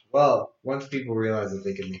 Well, once people realize that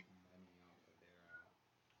they can make money off of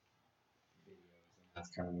their videos, and that's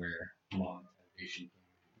kind of where monetization came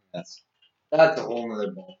in. That's a whole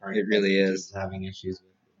nother ballpark. It really that is. just having issues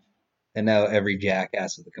with. And now every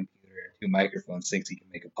jackass with a computer and 2 microphones thinks he can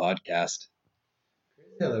make a podcast.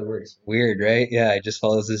 Crazy how that works. Weird, right? Yeah, he just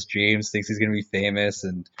follows his dreams, thinks he's going to be famous,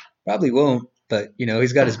 and probably won't. But,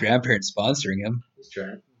 he's got his grandparents sponsoring him. He's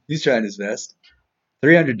trying. He's trying his best.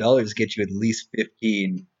 $300 gets you at least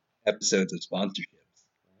 15 episodes of sponsorships.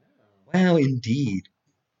 Wow, indeed.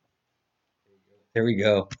 There we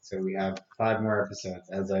go. So we have 5 more episodes,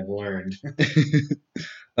 as I've learned.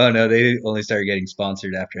 Oh, no, they only started getting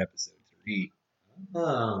sponsored after episode 3.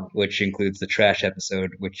 Oh. Which includes the trash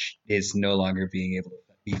episode, which is no longer being able to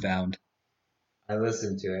be found. I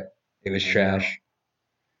listened to it. It was trash.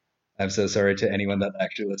 I'm so sorry to anyone that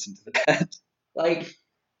actually listened to that. Like,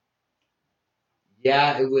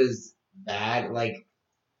 yeah, it was bad. Like,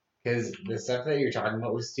 because the stuff that you're talking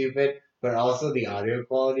about was stupid, but also the audio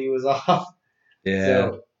quality was off. Yeah.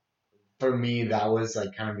 So, for me, that was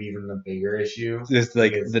like kind of even the bigger issue. Just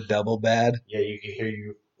like because, the double bad. Yeah, you could hear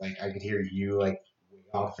you, like, I could hear you, like, way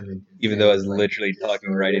off. And even though I was literally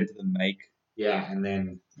talking right into the mic. Yeah, and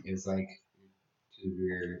then it's like 2 of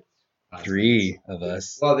your 3 of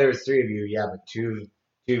us. Well, there was 3 of you, yeah, but two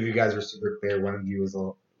of you guys were super clear. One of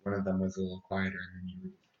them was a little quieter, and then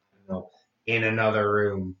you were, in another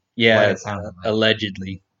room. Yeah,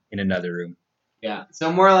 allegedly in another room. Yeah,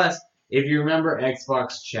 so more or less, if you remember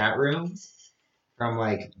Xbox chat rooms from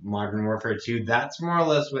like Modern Warfare 2, that's more or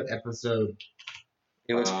less what episode.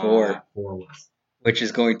 It was 4. 4 was. Which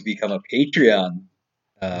is going to become a Patreon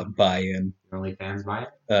buy-in. OnlyFans buy-in?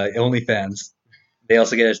 OnlyFans. They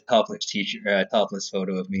also get a topless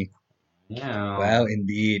photo of me. Yeah. Wow,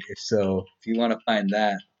 indeed. If you want to find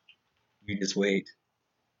that, you just wait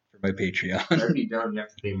for my Patreon. If you don't, you have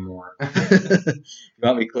to pay more. If you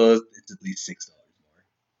want me clothed, it's at least $6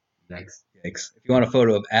 more. Yikes. If you want a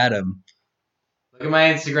photo of Adam, look at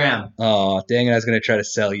my Instagram. Oh, dang it! I was gonna try to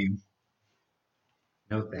sell you.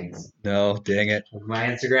 No thanks. No, dang it. Look at my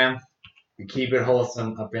Instagram. We keep it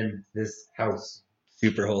wholesome up in this house.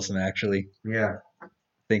 Super wholesome, actually. Yeah.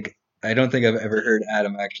 I don't think I've ever heard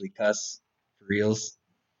Adam actually cuss for reals.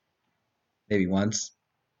 Maybe once.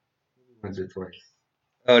 Once or twice.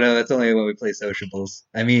 Oh no, that's only when we play sociables.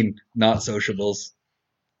 I mean, not sociables.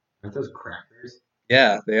 Aren't those crackers?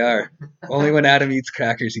 Yeah, they are. Only when Adam eats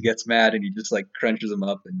crackers, he gets mad and he just like crunches them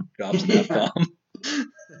up and drops an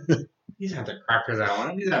F-bomb. These aren't the crackers I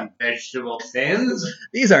want. These aren't vegetable thins.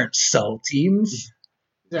 These aren't saltines.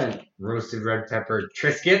 These aren't roasted red pepper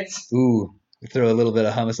Triscuits. Ooh, we throw a little bit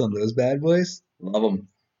of hummus on those bad boys. Love them.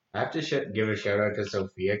 I have to give a shout out to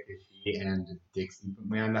Sophia because she and Dixie put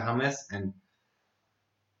me on the hummus, and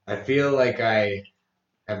I feel like I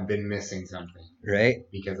have been missing something. Right?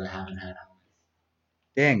 Because I haven't had hummus.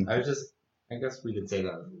 Dang. I guess we could say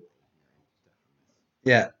that.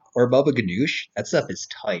 Yeah, or Baba Ganoush. That stuff is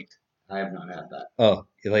tight. I have not had that. Oh,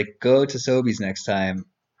 you go to Sobeys next time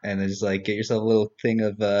and then just get yourself a little thing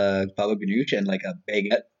of Baba Ganoush and a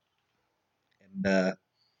baguette. And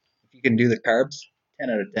if you can do the carbs, 10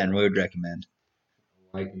 out of 10 would recommend.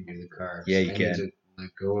 I can do the carbs. Yeah, you I can. need to let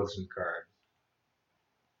go of some carbs.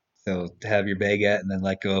 So to have your baguette and then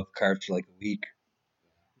let go of carbs for a week.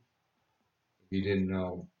 If you didn't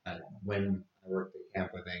know, when I worked at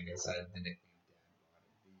camp with Angus, I had the nickname Dad Bod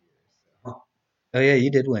of the Year. So. Oh yeah, you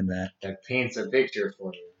did win that. That paints a picture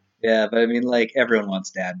for you. Yeah, but I mean, everyone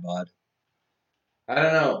wants dad bod. I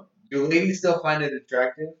don't know. Do ladies still find it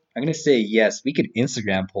attractive? I'm gonna say yes. We could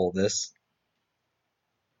Instagram poll this.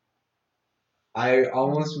 I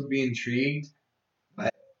almost would be intrigued,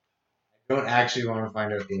 but I don't actually want to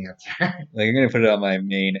find out the answer. I'm gonna put it on my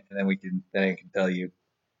main, and then I can tell you.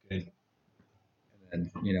 Good. And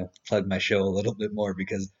then plug my show a little bit more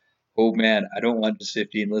because, oh man, I don't want just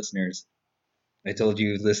 15 listeners. I told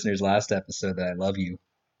you listeners last episode that I love you,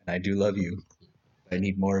 and I do love you. I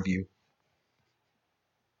need more of you.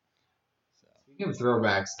 Speaking of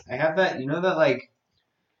throwbacks, I have that, that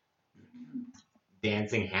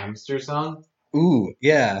dancing hamster song? Ooh,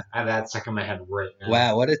 yeah. I have that stuck in my head right now.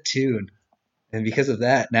 Wow, what a tune. And because of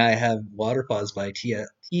that, now I have Waterpaws by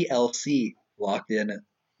TLC locked in.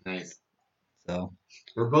 Nice. So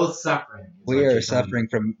we're both suffering. We are suffering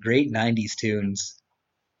from great 90s tunes.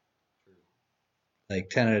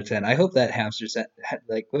 10 out of 10. I hope that hamster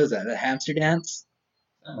what is that? A hamster dance?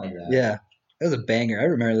 Something like that. Yeah. That was a banger. I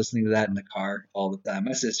remember listening to that in the car all the time.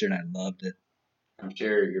 My sister and I loved it. I'm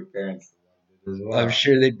sure your parents loved it as well. I'm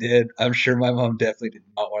sure they did. I'm sure my mom definitely did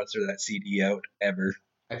not want to throw that CD out ever.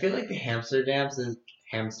 I feel like the hamster dance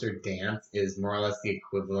hamster dance is more or less the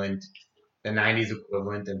equivalent, the 90s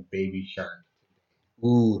equivalent of Baby Shark.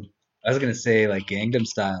 Ooh, I was gonna say like Gangnam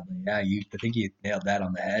Style, but yeah, I think you nailed that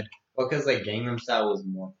on the head. Well, because like Gangnam Style was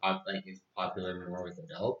more is popular more with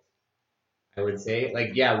adults. I would say,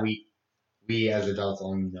 like, yeah, we as adults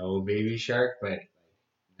all know Baby Shark, but like,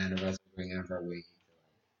 none of us are going out of our way to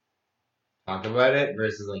talk about it.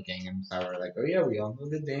 Versus like Gangnam Style, we're like, oh yeah, we all know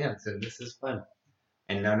the dance and this is fun.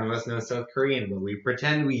 And none of us know South Korean, but we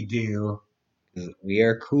pretend we do. 'Cause we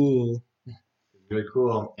are cool, Really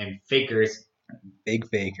cool. And fakers. big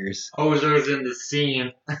fakers. Posers in the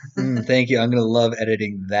scene. Thank you. I'm gonna love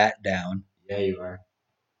editing that down. Yeah, you are.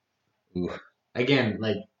 Ooh. Again,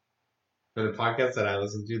 like, for the podcasts that I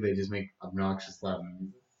listen to, they just make obnoxious loud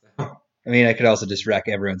noises. So. I mean, I could also just wreck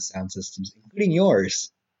everyone's sound systems, including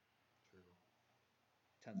yours.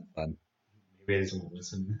 Tons of fun. Maybe I just won't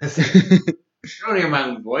listen to this. I don't hear my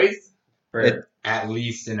own voice for at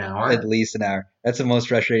least an hour. At least an hour. That's the most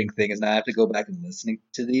frustrating thing is now I have to go back and listening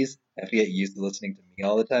to these. I have to get used to listening to me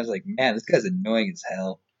all the time. It's like, man, this guy's annoying as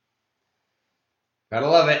hell. Gotta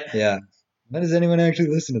love it. Yeah. When does anyone actually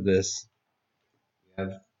listen to this? We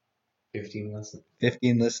have 15 listeners.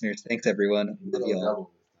 15 listeners. Thanks, everyone. Love y'all.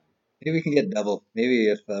 Double. Maybe we can get double. Maybe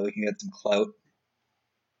if we can get some clout.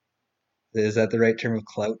 Is that the right term of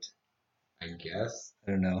clout? I guess.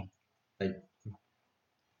 I don't know. Like,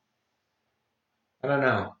 I don't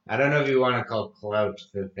know. I don't know if you want to call clout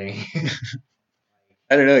the thing.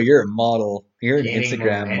 I don't know. You're a model. You're an Gaining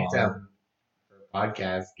Instagram model. momentum for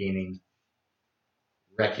podcasts, gaining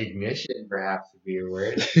recognition, perhaps would be your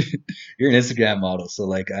word. You're an Instagram model, so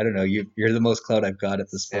like I don't know. You're the most clout I've got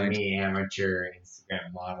at this point. Semi-amateur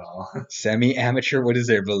Instagram model. Semi-amateur. What is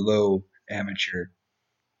there below amateur?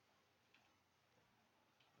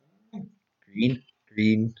 Green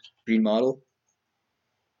model.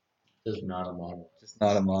 Just not a model. Just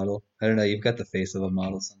not a model. I don't know. You've got the face of a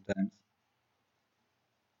model sometimes.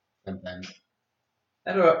 Sometimes.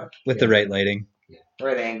 I don't know. With the right lighting. Yeah.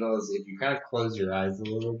 Right angles. If you kind of close your eyes a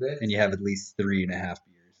little bit. And you have at least 3.5 beers.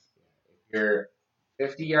 If you're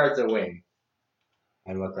 50 yards away,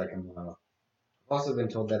 I look like a model. I've also been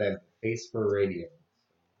told that I have a face for radio.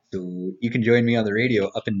 So you can join me on the radio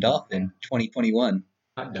up in Dauphin 2021.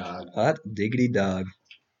 Hot dog. Hot diggity dog.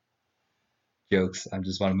 Jokes. I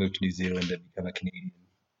just want to move to New Zealand and become a Canadian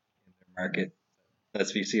in their market.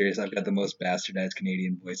 Let's be serious. I've got the most bastardized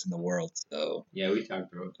Canadian voice in the world. So yeah, we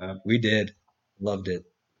talked about that. We did. Loved it.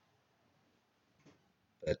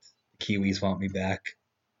 But the Kiwis want me back.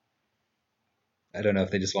 I don't know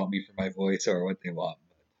if they just want me for my voice or what they want.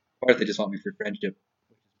 Or if they just want me for friendship,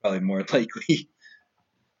 which is probably more likely. The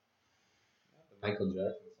Michael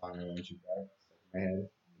Jackson song I want you back stuck in my head.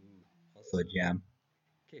 Also a jam.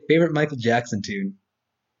 Okay, favorite Michael Jackson tune?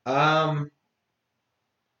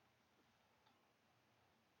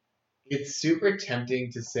 It's super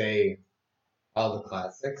tempting to say all the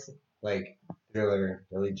classics, like Thriller,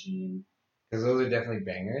 Billie Jean, because those are definitely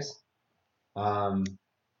bangers. Before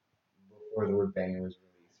the word banger was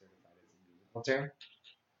really certified as a musical term.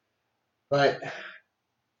 But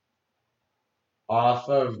off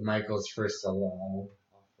of Michael's first solo album,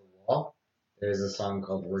 Off the Wall, there's a song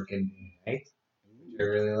called Workin' Day and Night, which I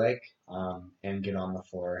really like, and Get on the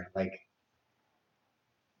Floor. Like,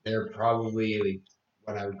 they're probably like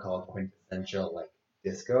what I would call quintessential like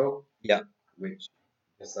disco. Yeah. Which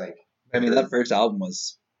just like I mean, that first album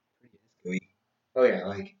was pretty disco-y. Oh yeah,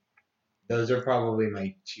 like those are probably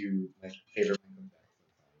my two like favorite Michael Jackson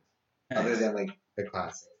songs. Other than like the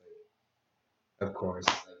classics, like, of course,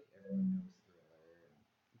 like everyone knows Thriller,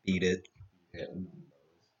 Beat It.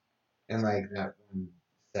 and like that one,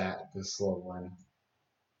 the slow one.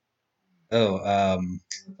 Oh,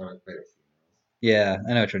 yeah,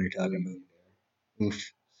 I know which one you're talking about.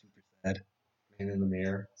 Oof, super sad. Man in the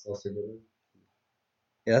Mirror, it's also good.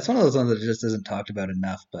 Yeah, that's one of those ones that just isn't talked about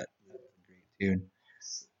enough, but that's a great tune.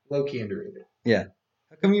 Low key underrated. Yeah.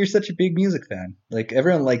 How come you're such a big music fan? Like,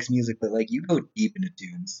 everyone likes music, but like, you go deep into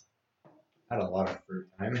tunes. I had a lot of free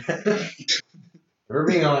time. If we're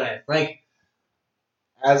being honest, like,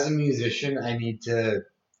 as a musician, I need to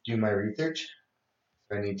do my research.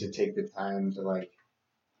 So I need to take the time to like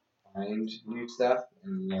find new stuff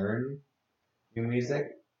and learn new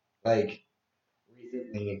music. Like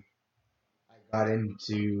recently, I got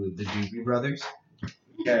into the Doobie Brothers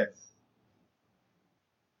because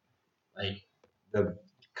like the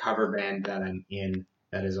cover band that I'm in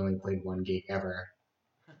that has only played one gig ever,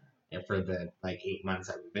 and for the like 8 months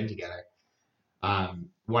that we've been together.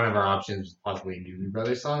 One of our options was possibly a Doobie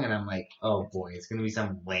Brothers song, and I'm like, oh boy, it's gonna be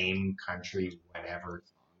some lame country whatever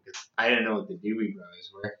song. 'Cause I didn't know what the Doobie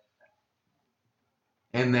Brothers were.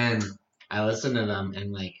 And then I listen to them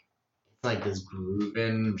and like it's like this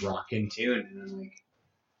grooving, rocking tune, and I'm like,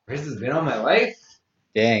 where's this been all my life?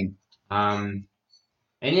 Dang. And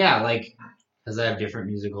yeah, like because I have different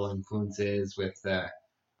musical influences with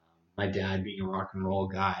my dad being a rock and roll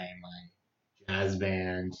guy, my jazz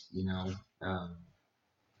band,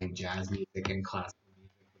 like jazz music and classical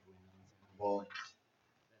music with wind ensemble.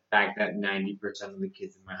 The fact that 90% of the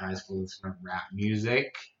kids in my high school listen to rap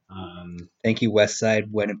music. Thank you,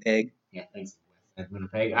 Westside Winnipeg. Yeah, thanks, West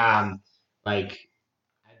Winnipeg. Like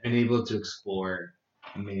I've been able to explore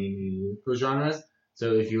many musical genres.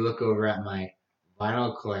 So if you look over at my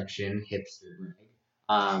vinyl collection, Hipster Greg,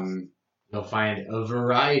 you'll find a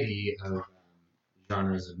variety of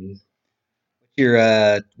genres of music. What's your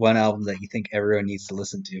one album that you think everyone needs to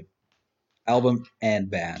listen to? Album and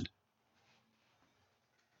band.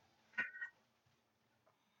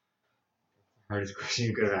 Hardest question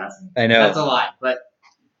you could have asked me. I know. That's a lot, but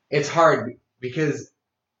it's hard because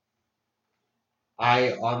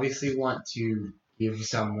I obviously want to give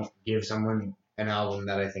someone an album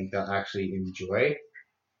that I think they'll actually enjoy.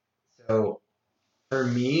 So for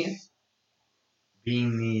me,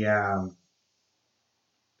 being the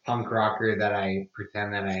punk rocker that I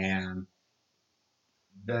pretend that I am,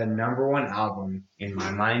 the number one album in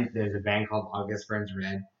my mind, there's a band called August Burns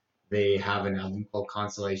Red. They have an album called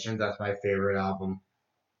Constellations. That's my favorite album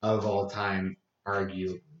of all time,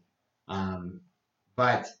 arguably.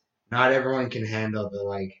 But not everyone can handle the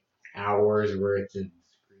like hours worth of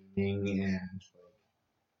screaming and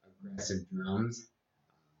like, aggressive drums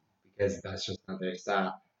because that's just not their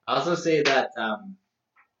style. I also say that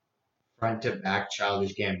front to back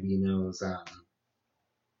Childish Gambino's Awake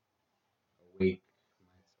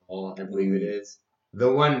My Soul, I believe it is. The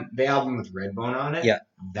album with Redbone on it. Yeah.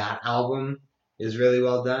 That album is really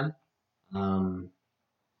well done. If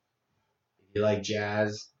you like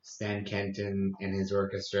jazz, Stan Kenton and his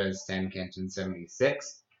orchestra, Stan Kenton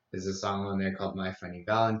 76. There's a song on there called My Funny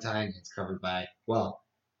Valentine. It's covered by,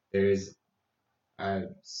 there's a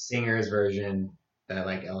singer's version that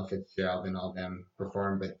like Ella Fitzgerald and all them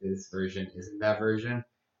perform, but this version isn't that version.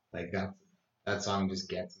 Like that song just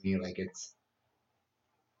gets me. Like it's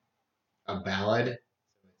a ballad, so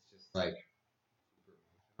it's just like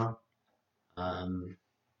um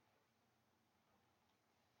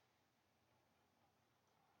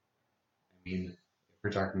I mean if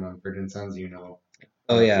we're talking about Mumford and Sons,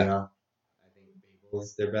 Oh yeah. I think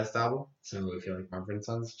Babel's their best album. So if you like Mumford and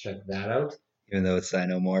Sons, check that out. Even though it's I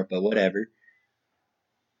Know More, but whatever.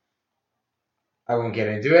 I won't get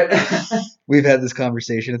into it. We've had this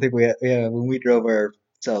conversation. I think when we drove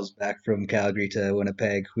ourselves back from Calgary to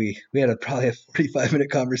Winnipeg, we had probably a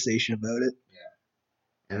 45-minute conversation about it.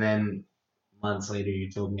 Yeah. And then months later,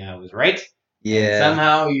 you told me I was right. Yeah. And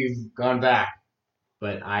somehow you've gone back,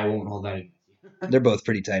 but I won't hold that against you. They're both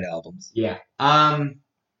pretty tight albums. Yeah. Yeah,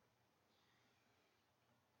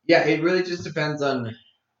 it really just depends on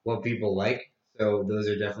what people like. So those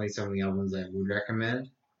are definitely some of the albums I would recommend.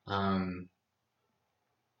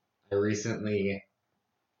 I recently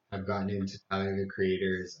have gotten into Tyler the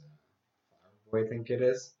Creator's Flower Boy, I think it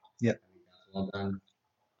is. Yep. I think that's well done.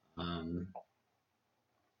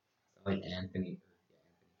 Like Anthony.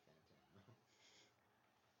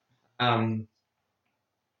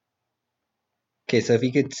 Okay, so if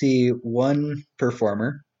you could see one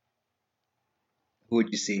performer, who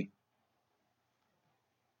would you see?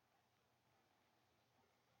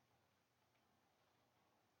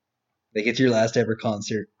 Like it's your last ever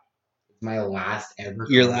concert. It's my last ever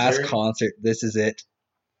Your concert. last concert. This is it.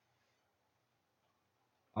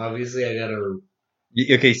 Obviously, I gotta.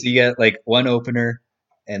 Okay, so you got like one opener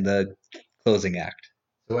and the closing act.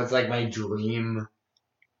 So it's like my dream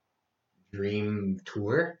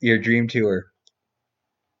tour. Your dream tour.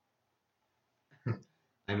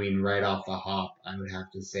 I mean, right off the hop, I would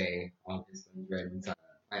have to say August Burns Red and Silent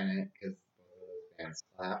Planet because both of those bands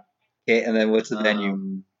slap. Okay, and then what's the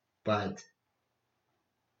venue? But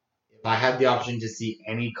if I had the option to see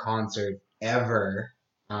any concert ever,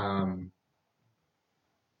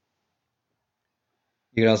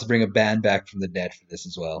 You can also bring a band back from the dead for this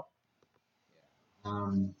as well.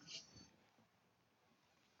 I'd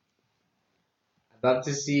love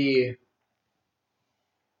to see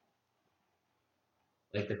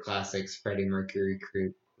like the classics, Freddie Mercury,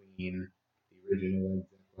 Queen, the original Led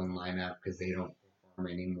Zeppelin lineup because they don't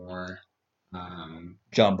perform anymore.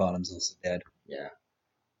 John Bonham's also dead. Yeah.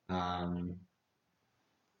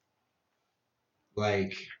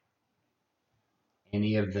 Like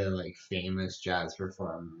any of the like famous jazz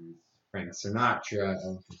performers, Frank Sinatra,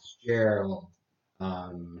 Ella Fitzgerald,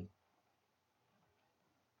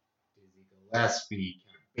 Dizzy Gillespie,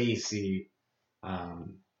 Basie,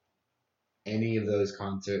 any of those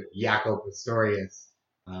concerts, Jaco Pastorius,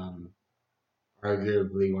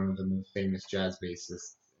 arguably one of the most famous jazz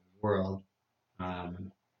bassists in the world. There's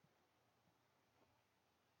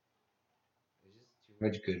just too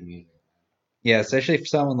much good music. Yeah, especially for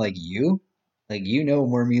someone like you. Like you know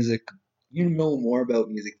more music. You know more about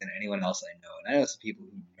music than anyone else I know, and I know some people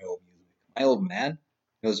who know music. My old man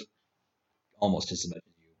knows almost as much as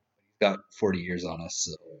you. He's got 40 years on us,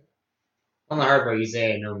 so On the hard part, you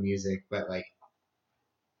say I know music, but like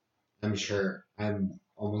I'm sure, I'm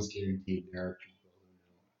almost guaranteed there are people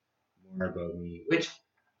who know more about me, which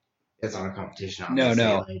it's not a competition, no, obviously.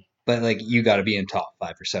 no. Like, But like you got to be in top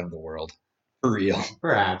 5% of the world for real.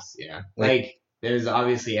 perhaps, yeah. Like, there's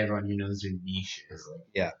obviously everyone who knows their niches. Like,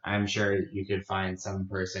 Yeah. I'm sure you could find some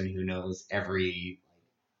person who knows every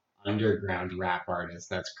like, underground rap artist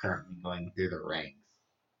that's currently going through the ranks.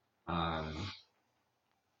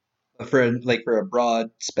 But for a broad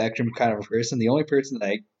spectrum kind of person, the only person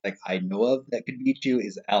that I know of that could beat you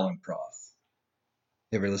is Alan Cross.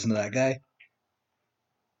 You ever listen to that guy?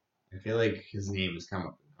 I feel like his name has come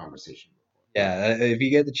up in conversation before. Yeah, if you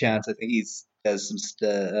get the chance, I think he does some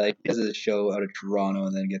stuff. He does a show out of Toronto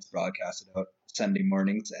and then gets broadcasted out Sunday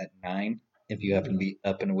mornings at 9. If you happen to be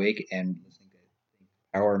up and awake and listening to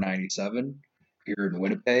Power 97 here in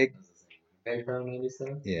Winnipeg. Winnipeg Power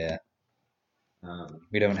 97? Yeah, Um,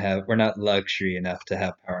 we're not luxury enough to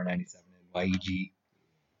have Power 97 in YEG.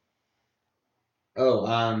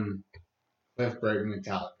 Cliff Burton,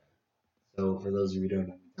 Metallica. So for those of you who don't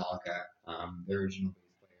know Metallica, the original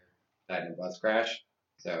bass player died in a bus crash.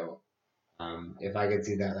 So if I could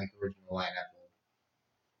see that like original lineup,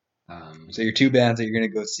 So your two bands that you're gonna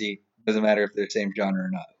go see, doesn't matter if they're the same genre or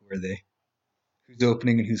not. Who are they? Who's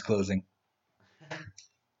opening and who's closing?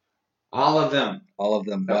 all of them. All of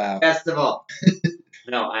them. The Wow. festival.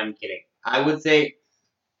 No, I'm kidding. I would say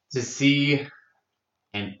to see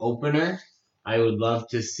an opener, I would love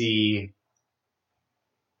to see.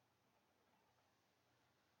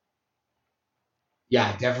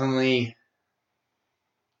 Yeah, definitely.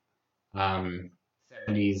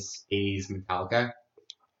 70s, 80s Metallica,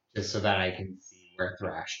 just so that I can see where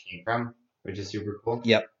thrash came from, which is super cool.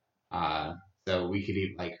 Yep. So we could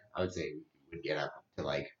even like I would say we would get up to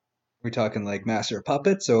like We're talking like Master of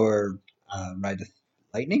Puppets or Ride the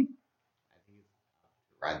Lightning. I think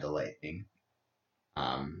it's Ride the Lightning.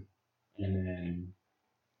 And then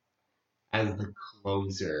as the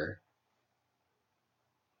closer,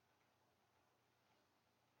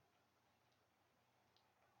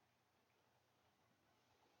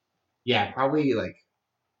 yeah, probably like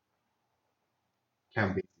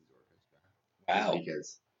Count Basie's orchestra. Wow.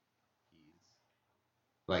 Because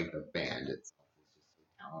he's like the band itself is just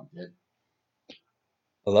so talented.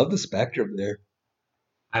 I love the spectrum there.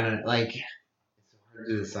 I don't like it's so hard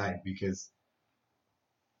to decide because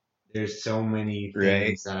there's so many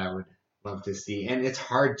things that I would love to see. And it's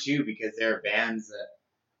hard too because there are bands that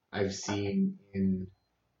I've seen in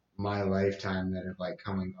my lifetime that have like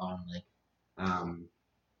come and gone. Like,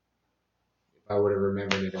 if I would have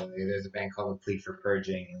remembered it earlier, there's a band called A Plea for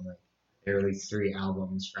Purging, and like they released 3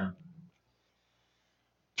 albums from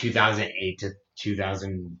 2008 to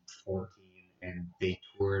 2014, and they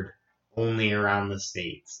toured only around the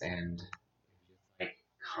states. And like,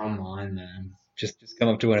 come on, man, Just come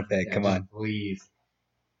up to Winnipeg. yeah, Come just on. please.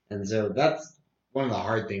 And so that's one of the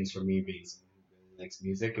hard things for me being someone who really likes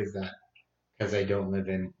music is that because I don't live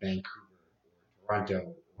in Vancouver or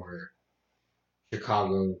Toronto or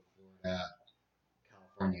Chicago, Florida,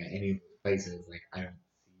 California, any of those places, like I don't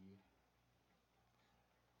see.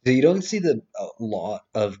 So you don't see a lot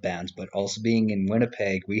of bands, but also being in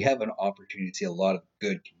Winnipeg, we have an opportunity to see a lot of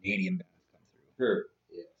good Canadian bands come through. Sure.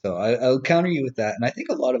 Yeah. So I'll counter you with that, and I think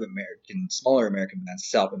a lot of smaller American bands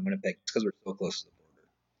set up in Winnipeg just because we're so close to the border.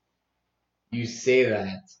 You say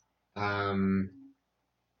that,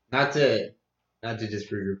 not to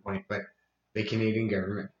disprove your point, but the Canadian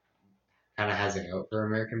government kind of has it out for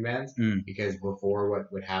American bands because before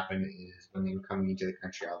what would happen is when they were coming into the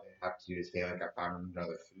country, all they'd have to do is pay like a $500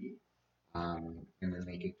 fee, and then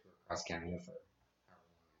they could tour across Canada for however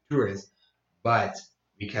long the tour is. But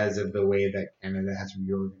because of the way that Canada has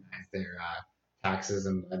reorganized their taxes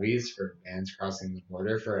and levies for bands crossing the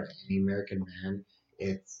border for any American band,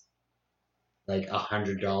 it's like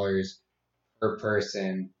 $100 per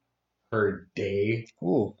person per day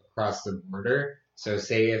across the border. So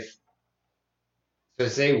say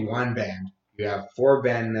one band, you have 4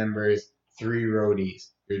 band members, 3 roadies.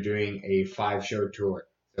 You're doing a 5-show tour.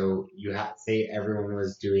 So you have say everyone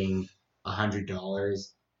was doing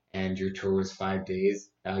 $100 and your tour was 5 days.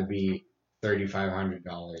 That would be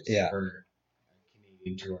 $3,500 Yeah. for a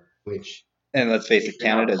Canadian tour, which And let's face it, is not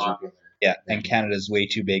Canada's popular. and Canada's way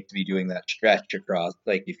too big to be doing that stretch across.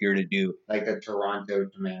 Like if you were to do Like the Toronto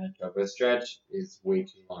to Manitoba stretch is way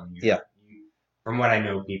too long. Yeah. From what I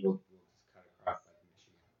know, people will just cut across like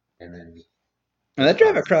Michigan and then. and that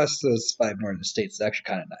drive across those 5 northern states is actually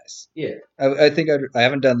kind of nice. Yeah. I think I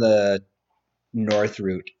haven't done the north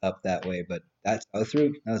route up that way, but that south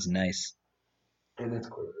route, that was nice. And it's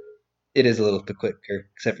quicker. It is a little bit quicker,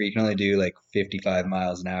 except for you can only do like 55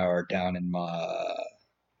 miles an hour down in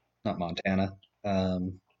not Montana,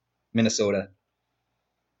 Minnesota,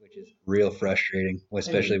 which is real frustrating,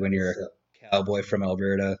 especially when you're a cowboy from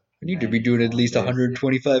Alberta. You need to be doing at least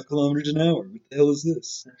 125 kilometers an hour. What the hell is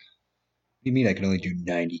this? What do you mean I can only do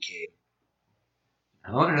 90K?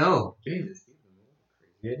 Oh no, Jesus,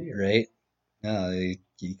 crazy idea. Right? No,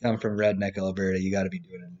 you come from redneck Alberta, you got to be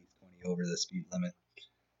doing at least 20 over the speed limit.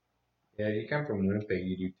 Yeah, you come from Winnipeg,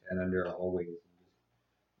 you do 10 under always.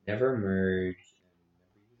 Never merge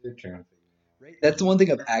and never use your turn signal. Right? That's the one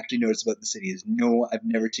thing I've actually noticed about the city is I've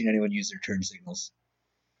never seen anyone use their turn signals.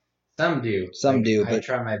 Some do. Some do, I but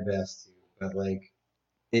try my best to. But like,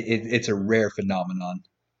 it's a rare phenomenon.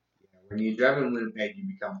 yeah, when you drive in Winnipeg, you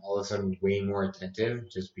become all of a sudden way more attentive,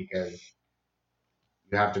 just because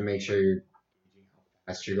you have to make sure you're gauging how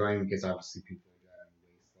fast you're going, because obviously people are driving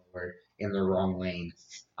way slower in the wrong lane.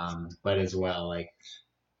 But as well, like,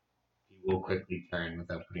 people will quickly turn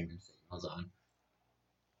without putting their signals on.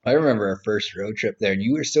 I remember our first road trip there, and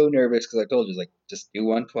you were so nervous because I told you, like, just do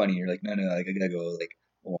 120. You're like, no, like, I gotta go like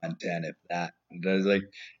 110 if that. And I was like,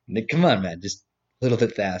 Nick, come on, man, just a little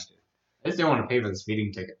bit faster. I just don't want to pay for the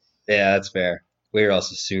speeding ticket. Yeah, that's fair. We were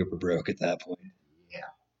also super broke at that point. Yeah.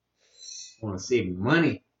 I want to save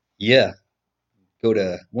money. Yeah. Go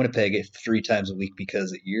to Winnipeg 3 times a week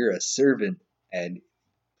because you're a servant. And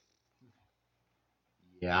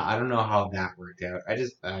yeah, I don't know how that worked out. I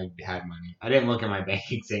had money. I didn't look at my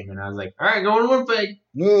banking statement. I was like, all right, going to Winnipeg.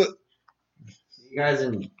 See you guys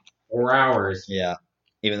in 4 hours. Yeah.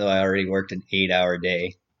 Even though I already worked an 8-hour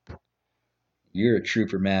day. You're a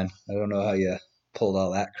trooper, man. I don't know how you pulled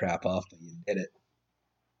all that crap off, but you did it.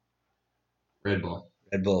 Red Bull.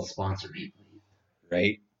 Red Bull. Sponsor me, please.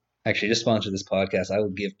 Right? Actually, just sponsor this podcast. I will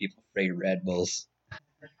give people free Red Bulls.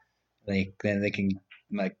 Then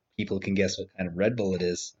people can guess what kind of Red Bull it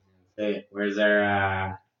is. Hey, where's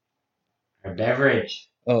our beverage?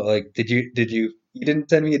 Oh, like you didn't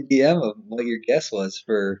send me a DM of what your guess was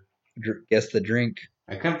for guess the drink.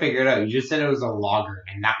 I couldn't figure it out. You just said it was a lager,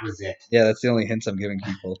 and that was it. Yeah, that's the only hints I'm giving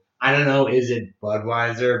people. I don't know. Is it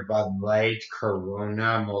Budweiser, Bud Light,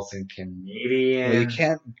 Corona, Molson Canadian? Well, you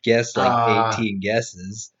can't guess like 18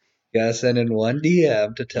 guesses. You gotta send in one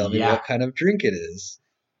DM to tell me what kind of drink it is.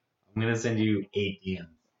 I'm gonna send you 8 DMs.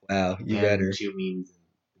 Wow, you and better. 2 memes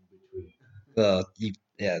in between. Well, the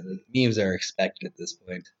memes are expected at this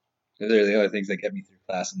point. They're the only things that get me through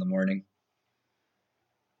class in the morning.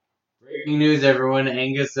 Breaking news, everyone.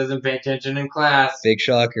 Angus doesn't pay attention in class. Big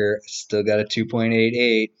shocker. Still got a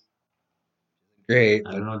 2.88. Great.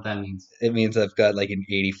 I don't know what that means. It means I've got like an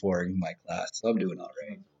 84 in my class, so I'm doing all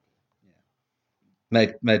right.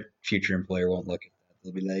 Yeah. My future employer won't look at that.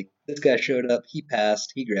 They'll be like, this guy showed up, he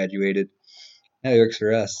passed, he graduated. Now he works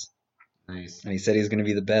for us. Nice. And he said he was going to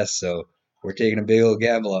be the best, so we're taking a big old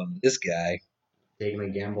gamble on this guy. Taking a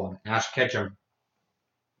gamble on Ash Ketchum.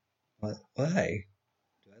 What? Why?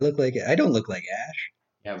 I don't look like Ash.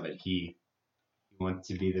 Yeah, but he wants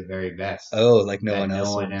to be the very best. Oh, like no one else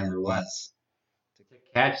no one ever was. To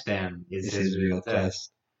catch them is his real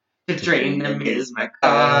test. To train them is my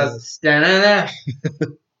cause. Da-da-da.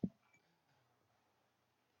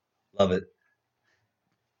 Love it.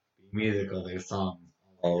 Musical, their songs.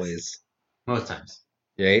 Always. Most times.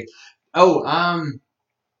 Right? Oh,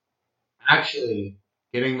 actually,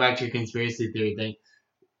 getting back to your conspiracy theory thing,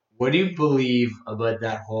 what do you believe about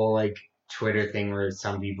that whole, like, Twitter thing where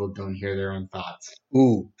some people don't hear their own thoughts?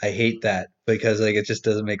 Ooh, I hate that because, like, it just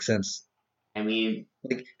doesn't make sense. I mean,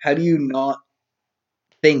 like, how do you not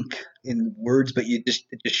think in words, but it just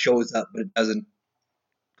shows up, but it doesn't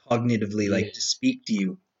cognitively, like, to speak to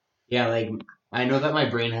you? Yeah, like, I know that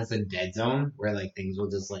my brain has a dead zone where, like, things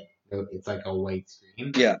will just, like, it's like a white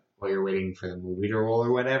screen. Yeah. While you're waiting for the movie to roll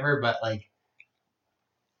or whatever, but, like,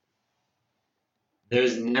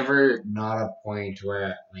 there's never not a point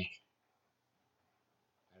where, like,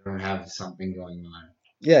 I don't have something going on.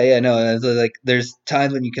 Yeah, no, and like, there's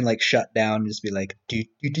times when you can, like, shut down and just be like, do.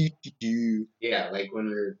 Yeah, like, when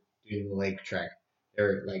we were doing the lake trek,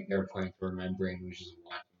 there were points where my brain was just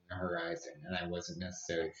watching the horizon, and I wasn't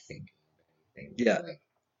necessarily thinking of anything. Yeah. Like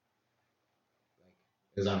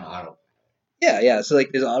it was on autopilot. Yeah. So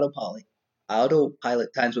like there's autopilot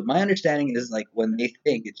times, but my understanding is like when they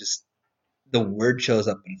think, it just the word shows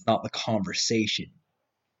up, but it's not the conversation.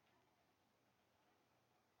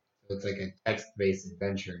 So it's like a text-based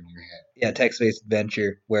adventure in your head. Yeah, text-based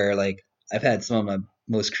adventure where like I've had some of my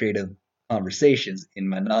most creative conversations in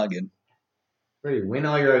my noggin. Where you win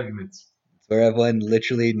all your arguments. It's where I've won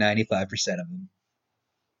literally 95% of them.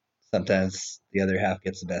 Sometimes the other half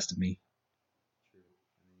gets the best of me.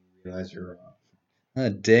 You realize you're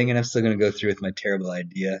wrong. Dang it, I'm still gonna go through with my terrible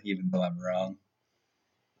idea, even though I'm wrong.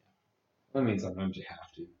 I mean, sometimes you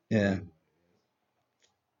have to. Yeah.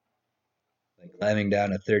 Like climbing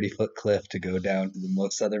down a 30-foot cliff to go down to the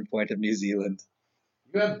most southern point of New Zealand.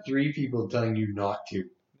 You have 3 people telling you not to.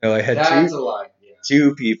 No, I had That's a lie. Yeah.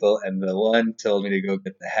 2 people, and the one told me to go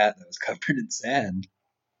get the hat that was covered in sand.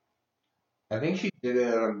 I think she did it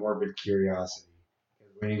out of morbid curiosity.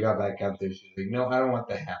 When you got back up there, she's like, "No, I don't want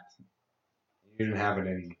the hat." You didn't have it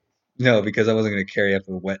anymore. No, because I wasn't going to carry up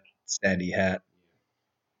a wet, sandy hat.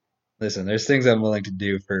 Listen, there's things I'm willing to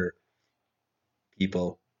do for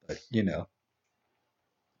people, but you know,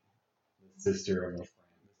 Sister of a friend.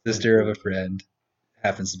 sister of a friend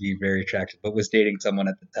happens to be very attractive, but was dating someone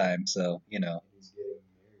at the time, so you know,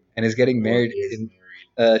 and is getting married.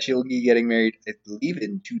 She'll be getting married, I believe,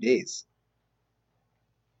 in 2 days,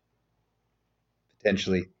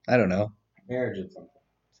 potentially. I don't know. Marriage at some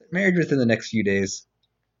point. Married within the next few days,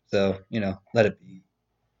 so you know, let it be.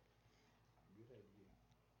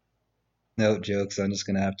 No jokes. I'm just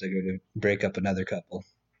gonna have to go to break up another couple.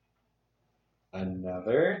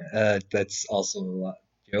 Another? That's also a lot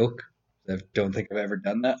joke. I don't think I've ever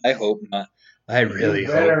done that. I hope not. I really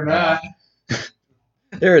hope better not.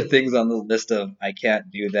 There are things on the list of I can't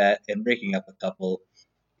do that, and breaking up a couple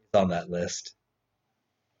is on that list.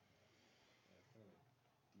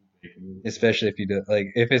 Especially if you do,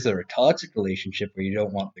 like, if it's a toxic relationship where you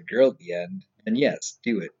don't want the girl at the end, then yes,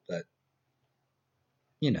 do it. But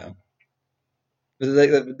you know,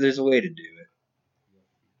 there's a way to do it.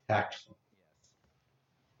 Tactful.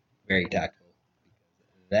 Very tactful.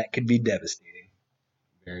 That could be devastating.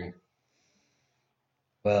 Very.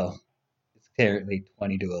 Well, it's currently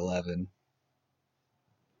 20-11.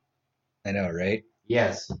 I know, right?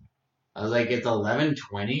 Yes. I was like, it's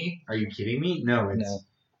 11:20? Are you kidding me? No, it's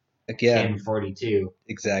Again, 10:42.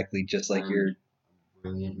 exactly, just like you're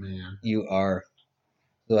brilliant man. You are.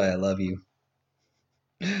 That's why I love you.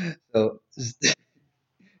 So,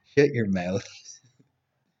 shut your mouth.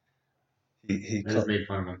 He I just made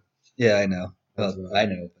fun of him. Yeah, I know. Well, I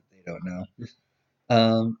know, but they don't know.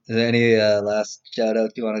 Is there any last shout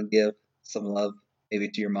out you want to give? Some love, maybe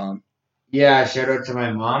to your mom. Yeah, shout out to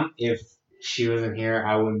my mom. If she wasn't here,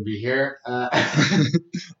 I wouldn't be here.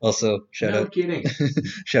 Also, no kidding.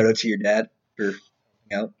 Shout out to your dad for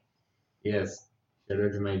helping out. Yes, shout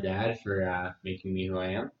out to my dad for making me who I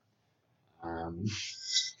am.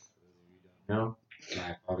 No,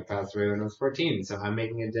 my father passed away when I was 14, so I'm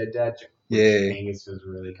making a dead dad joke. Yay. Angus was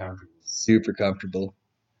really comfortable. Super comfortable.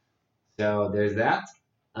 So there's that.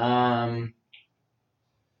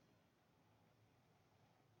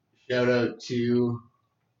 Shout out to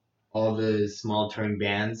all the small touring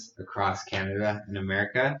bands across Canada and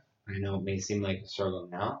America. I know it may seem like a struggle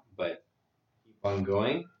now, but keep on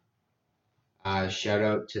going. Shout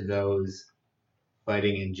out to those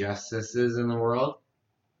fighting injustices in the world.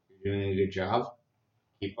 You're doing a good job.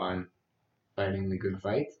 Keep on fighting the good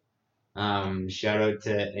fight. Shout out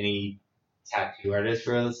to any tattoo artists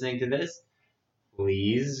who are listening to this.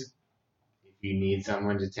 Please, if you need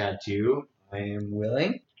someone to tattoo, I am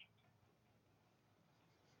willing.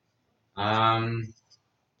 Shout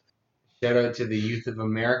out to the youth of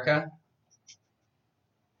America.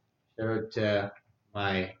 Shout out to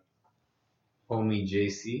my homie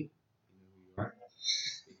JC.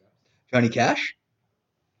 Johnny Cash?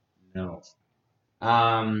 No.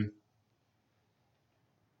 Shout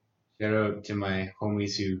out to my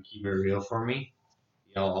homies who keep it real for me.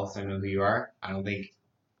 Y'all also know who you are. I don't think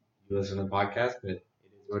you listen to the podcast, but it is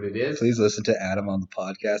what it is. Please listen to Adam on the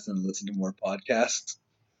podcast and listen to more podcasts.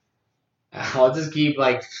 I'll just keep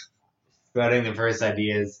spouting the first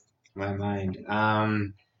ideas in my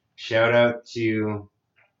mind. Shout out to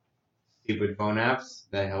stupid phone apps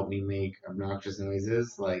that help me make obnoxious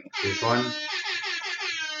noises like this one.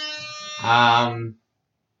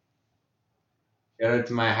 Shout out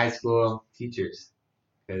to my high school teachers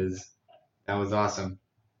because that was awesome.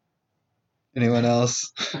 Anyone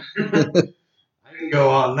else? I can go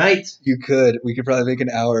all night. You could. We could probably make an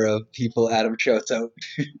hour of people Adam shouts out.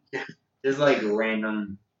 Just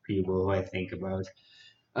random people who I think about.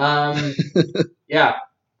 Yeah,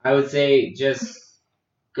 I would say just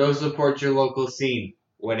go support your local scene,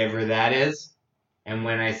 whatever that is. And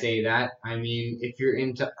when I say that, I mean if you're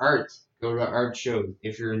into art, go to art shows.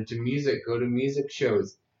 If you're into music, go to music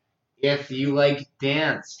shows. If you like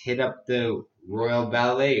dance, hit up the Royal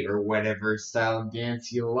Ballet or whatever style of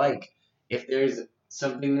dance you like. If there's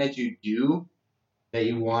something that you do that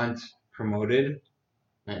you want promoted,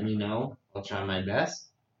 let me know. I'll try my best.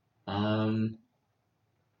 Love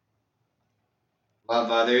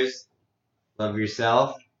others, love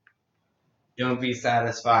yourself. Don't be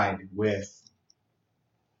satisfied with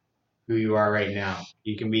who you are right now.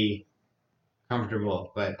 You can be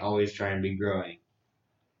comfortable, but always try and be growing.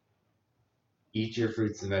 Eat your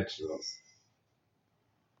fruits and vegetables.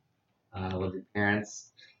 Love your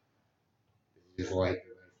parents. Just like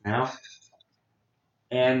now.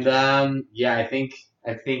 And yeah, I think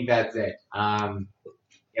that's it.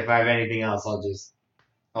 If I have anything else,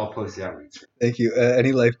 I'll post it on Instagram. Thank you.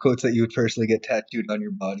 Any life quotes that you would personally get tattooed on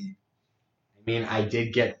your body? I mean, I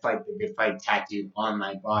did get "Fight the Good Fight" tattooed on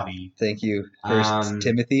my body. Thank you. First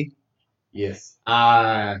Timothy. Yes.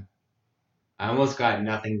 I almost got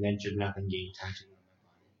 "Nothing Ventured, Nothing Gained" tattooed on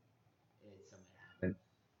my body. Something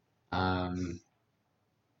happened.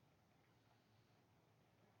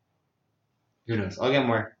 Who knows? I'll get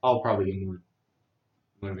more. I'll probably get more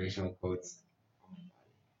motivational quotes.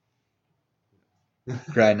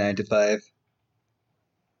 Grind 9 to 5.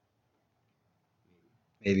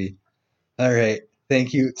 Maybe. All right.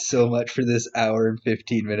 Thank you so much for this hour and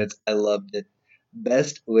 15 minutes. I loved it.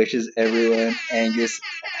 Best wishes, everyone. Angus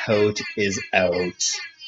Hout is out.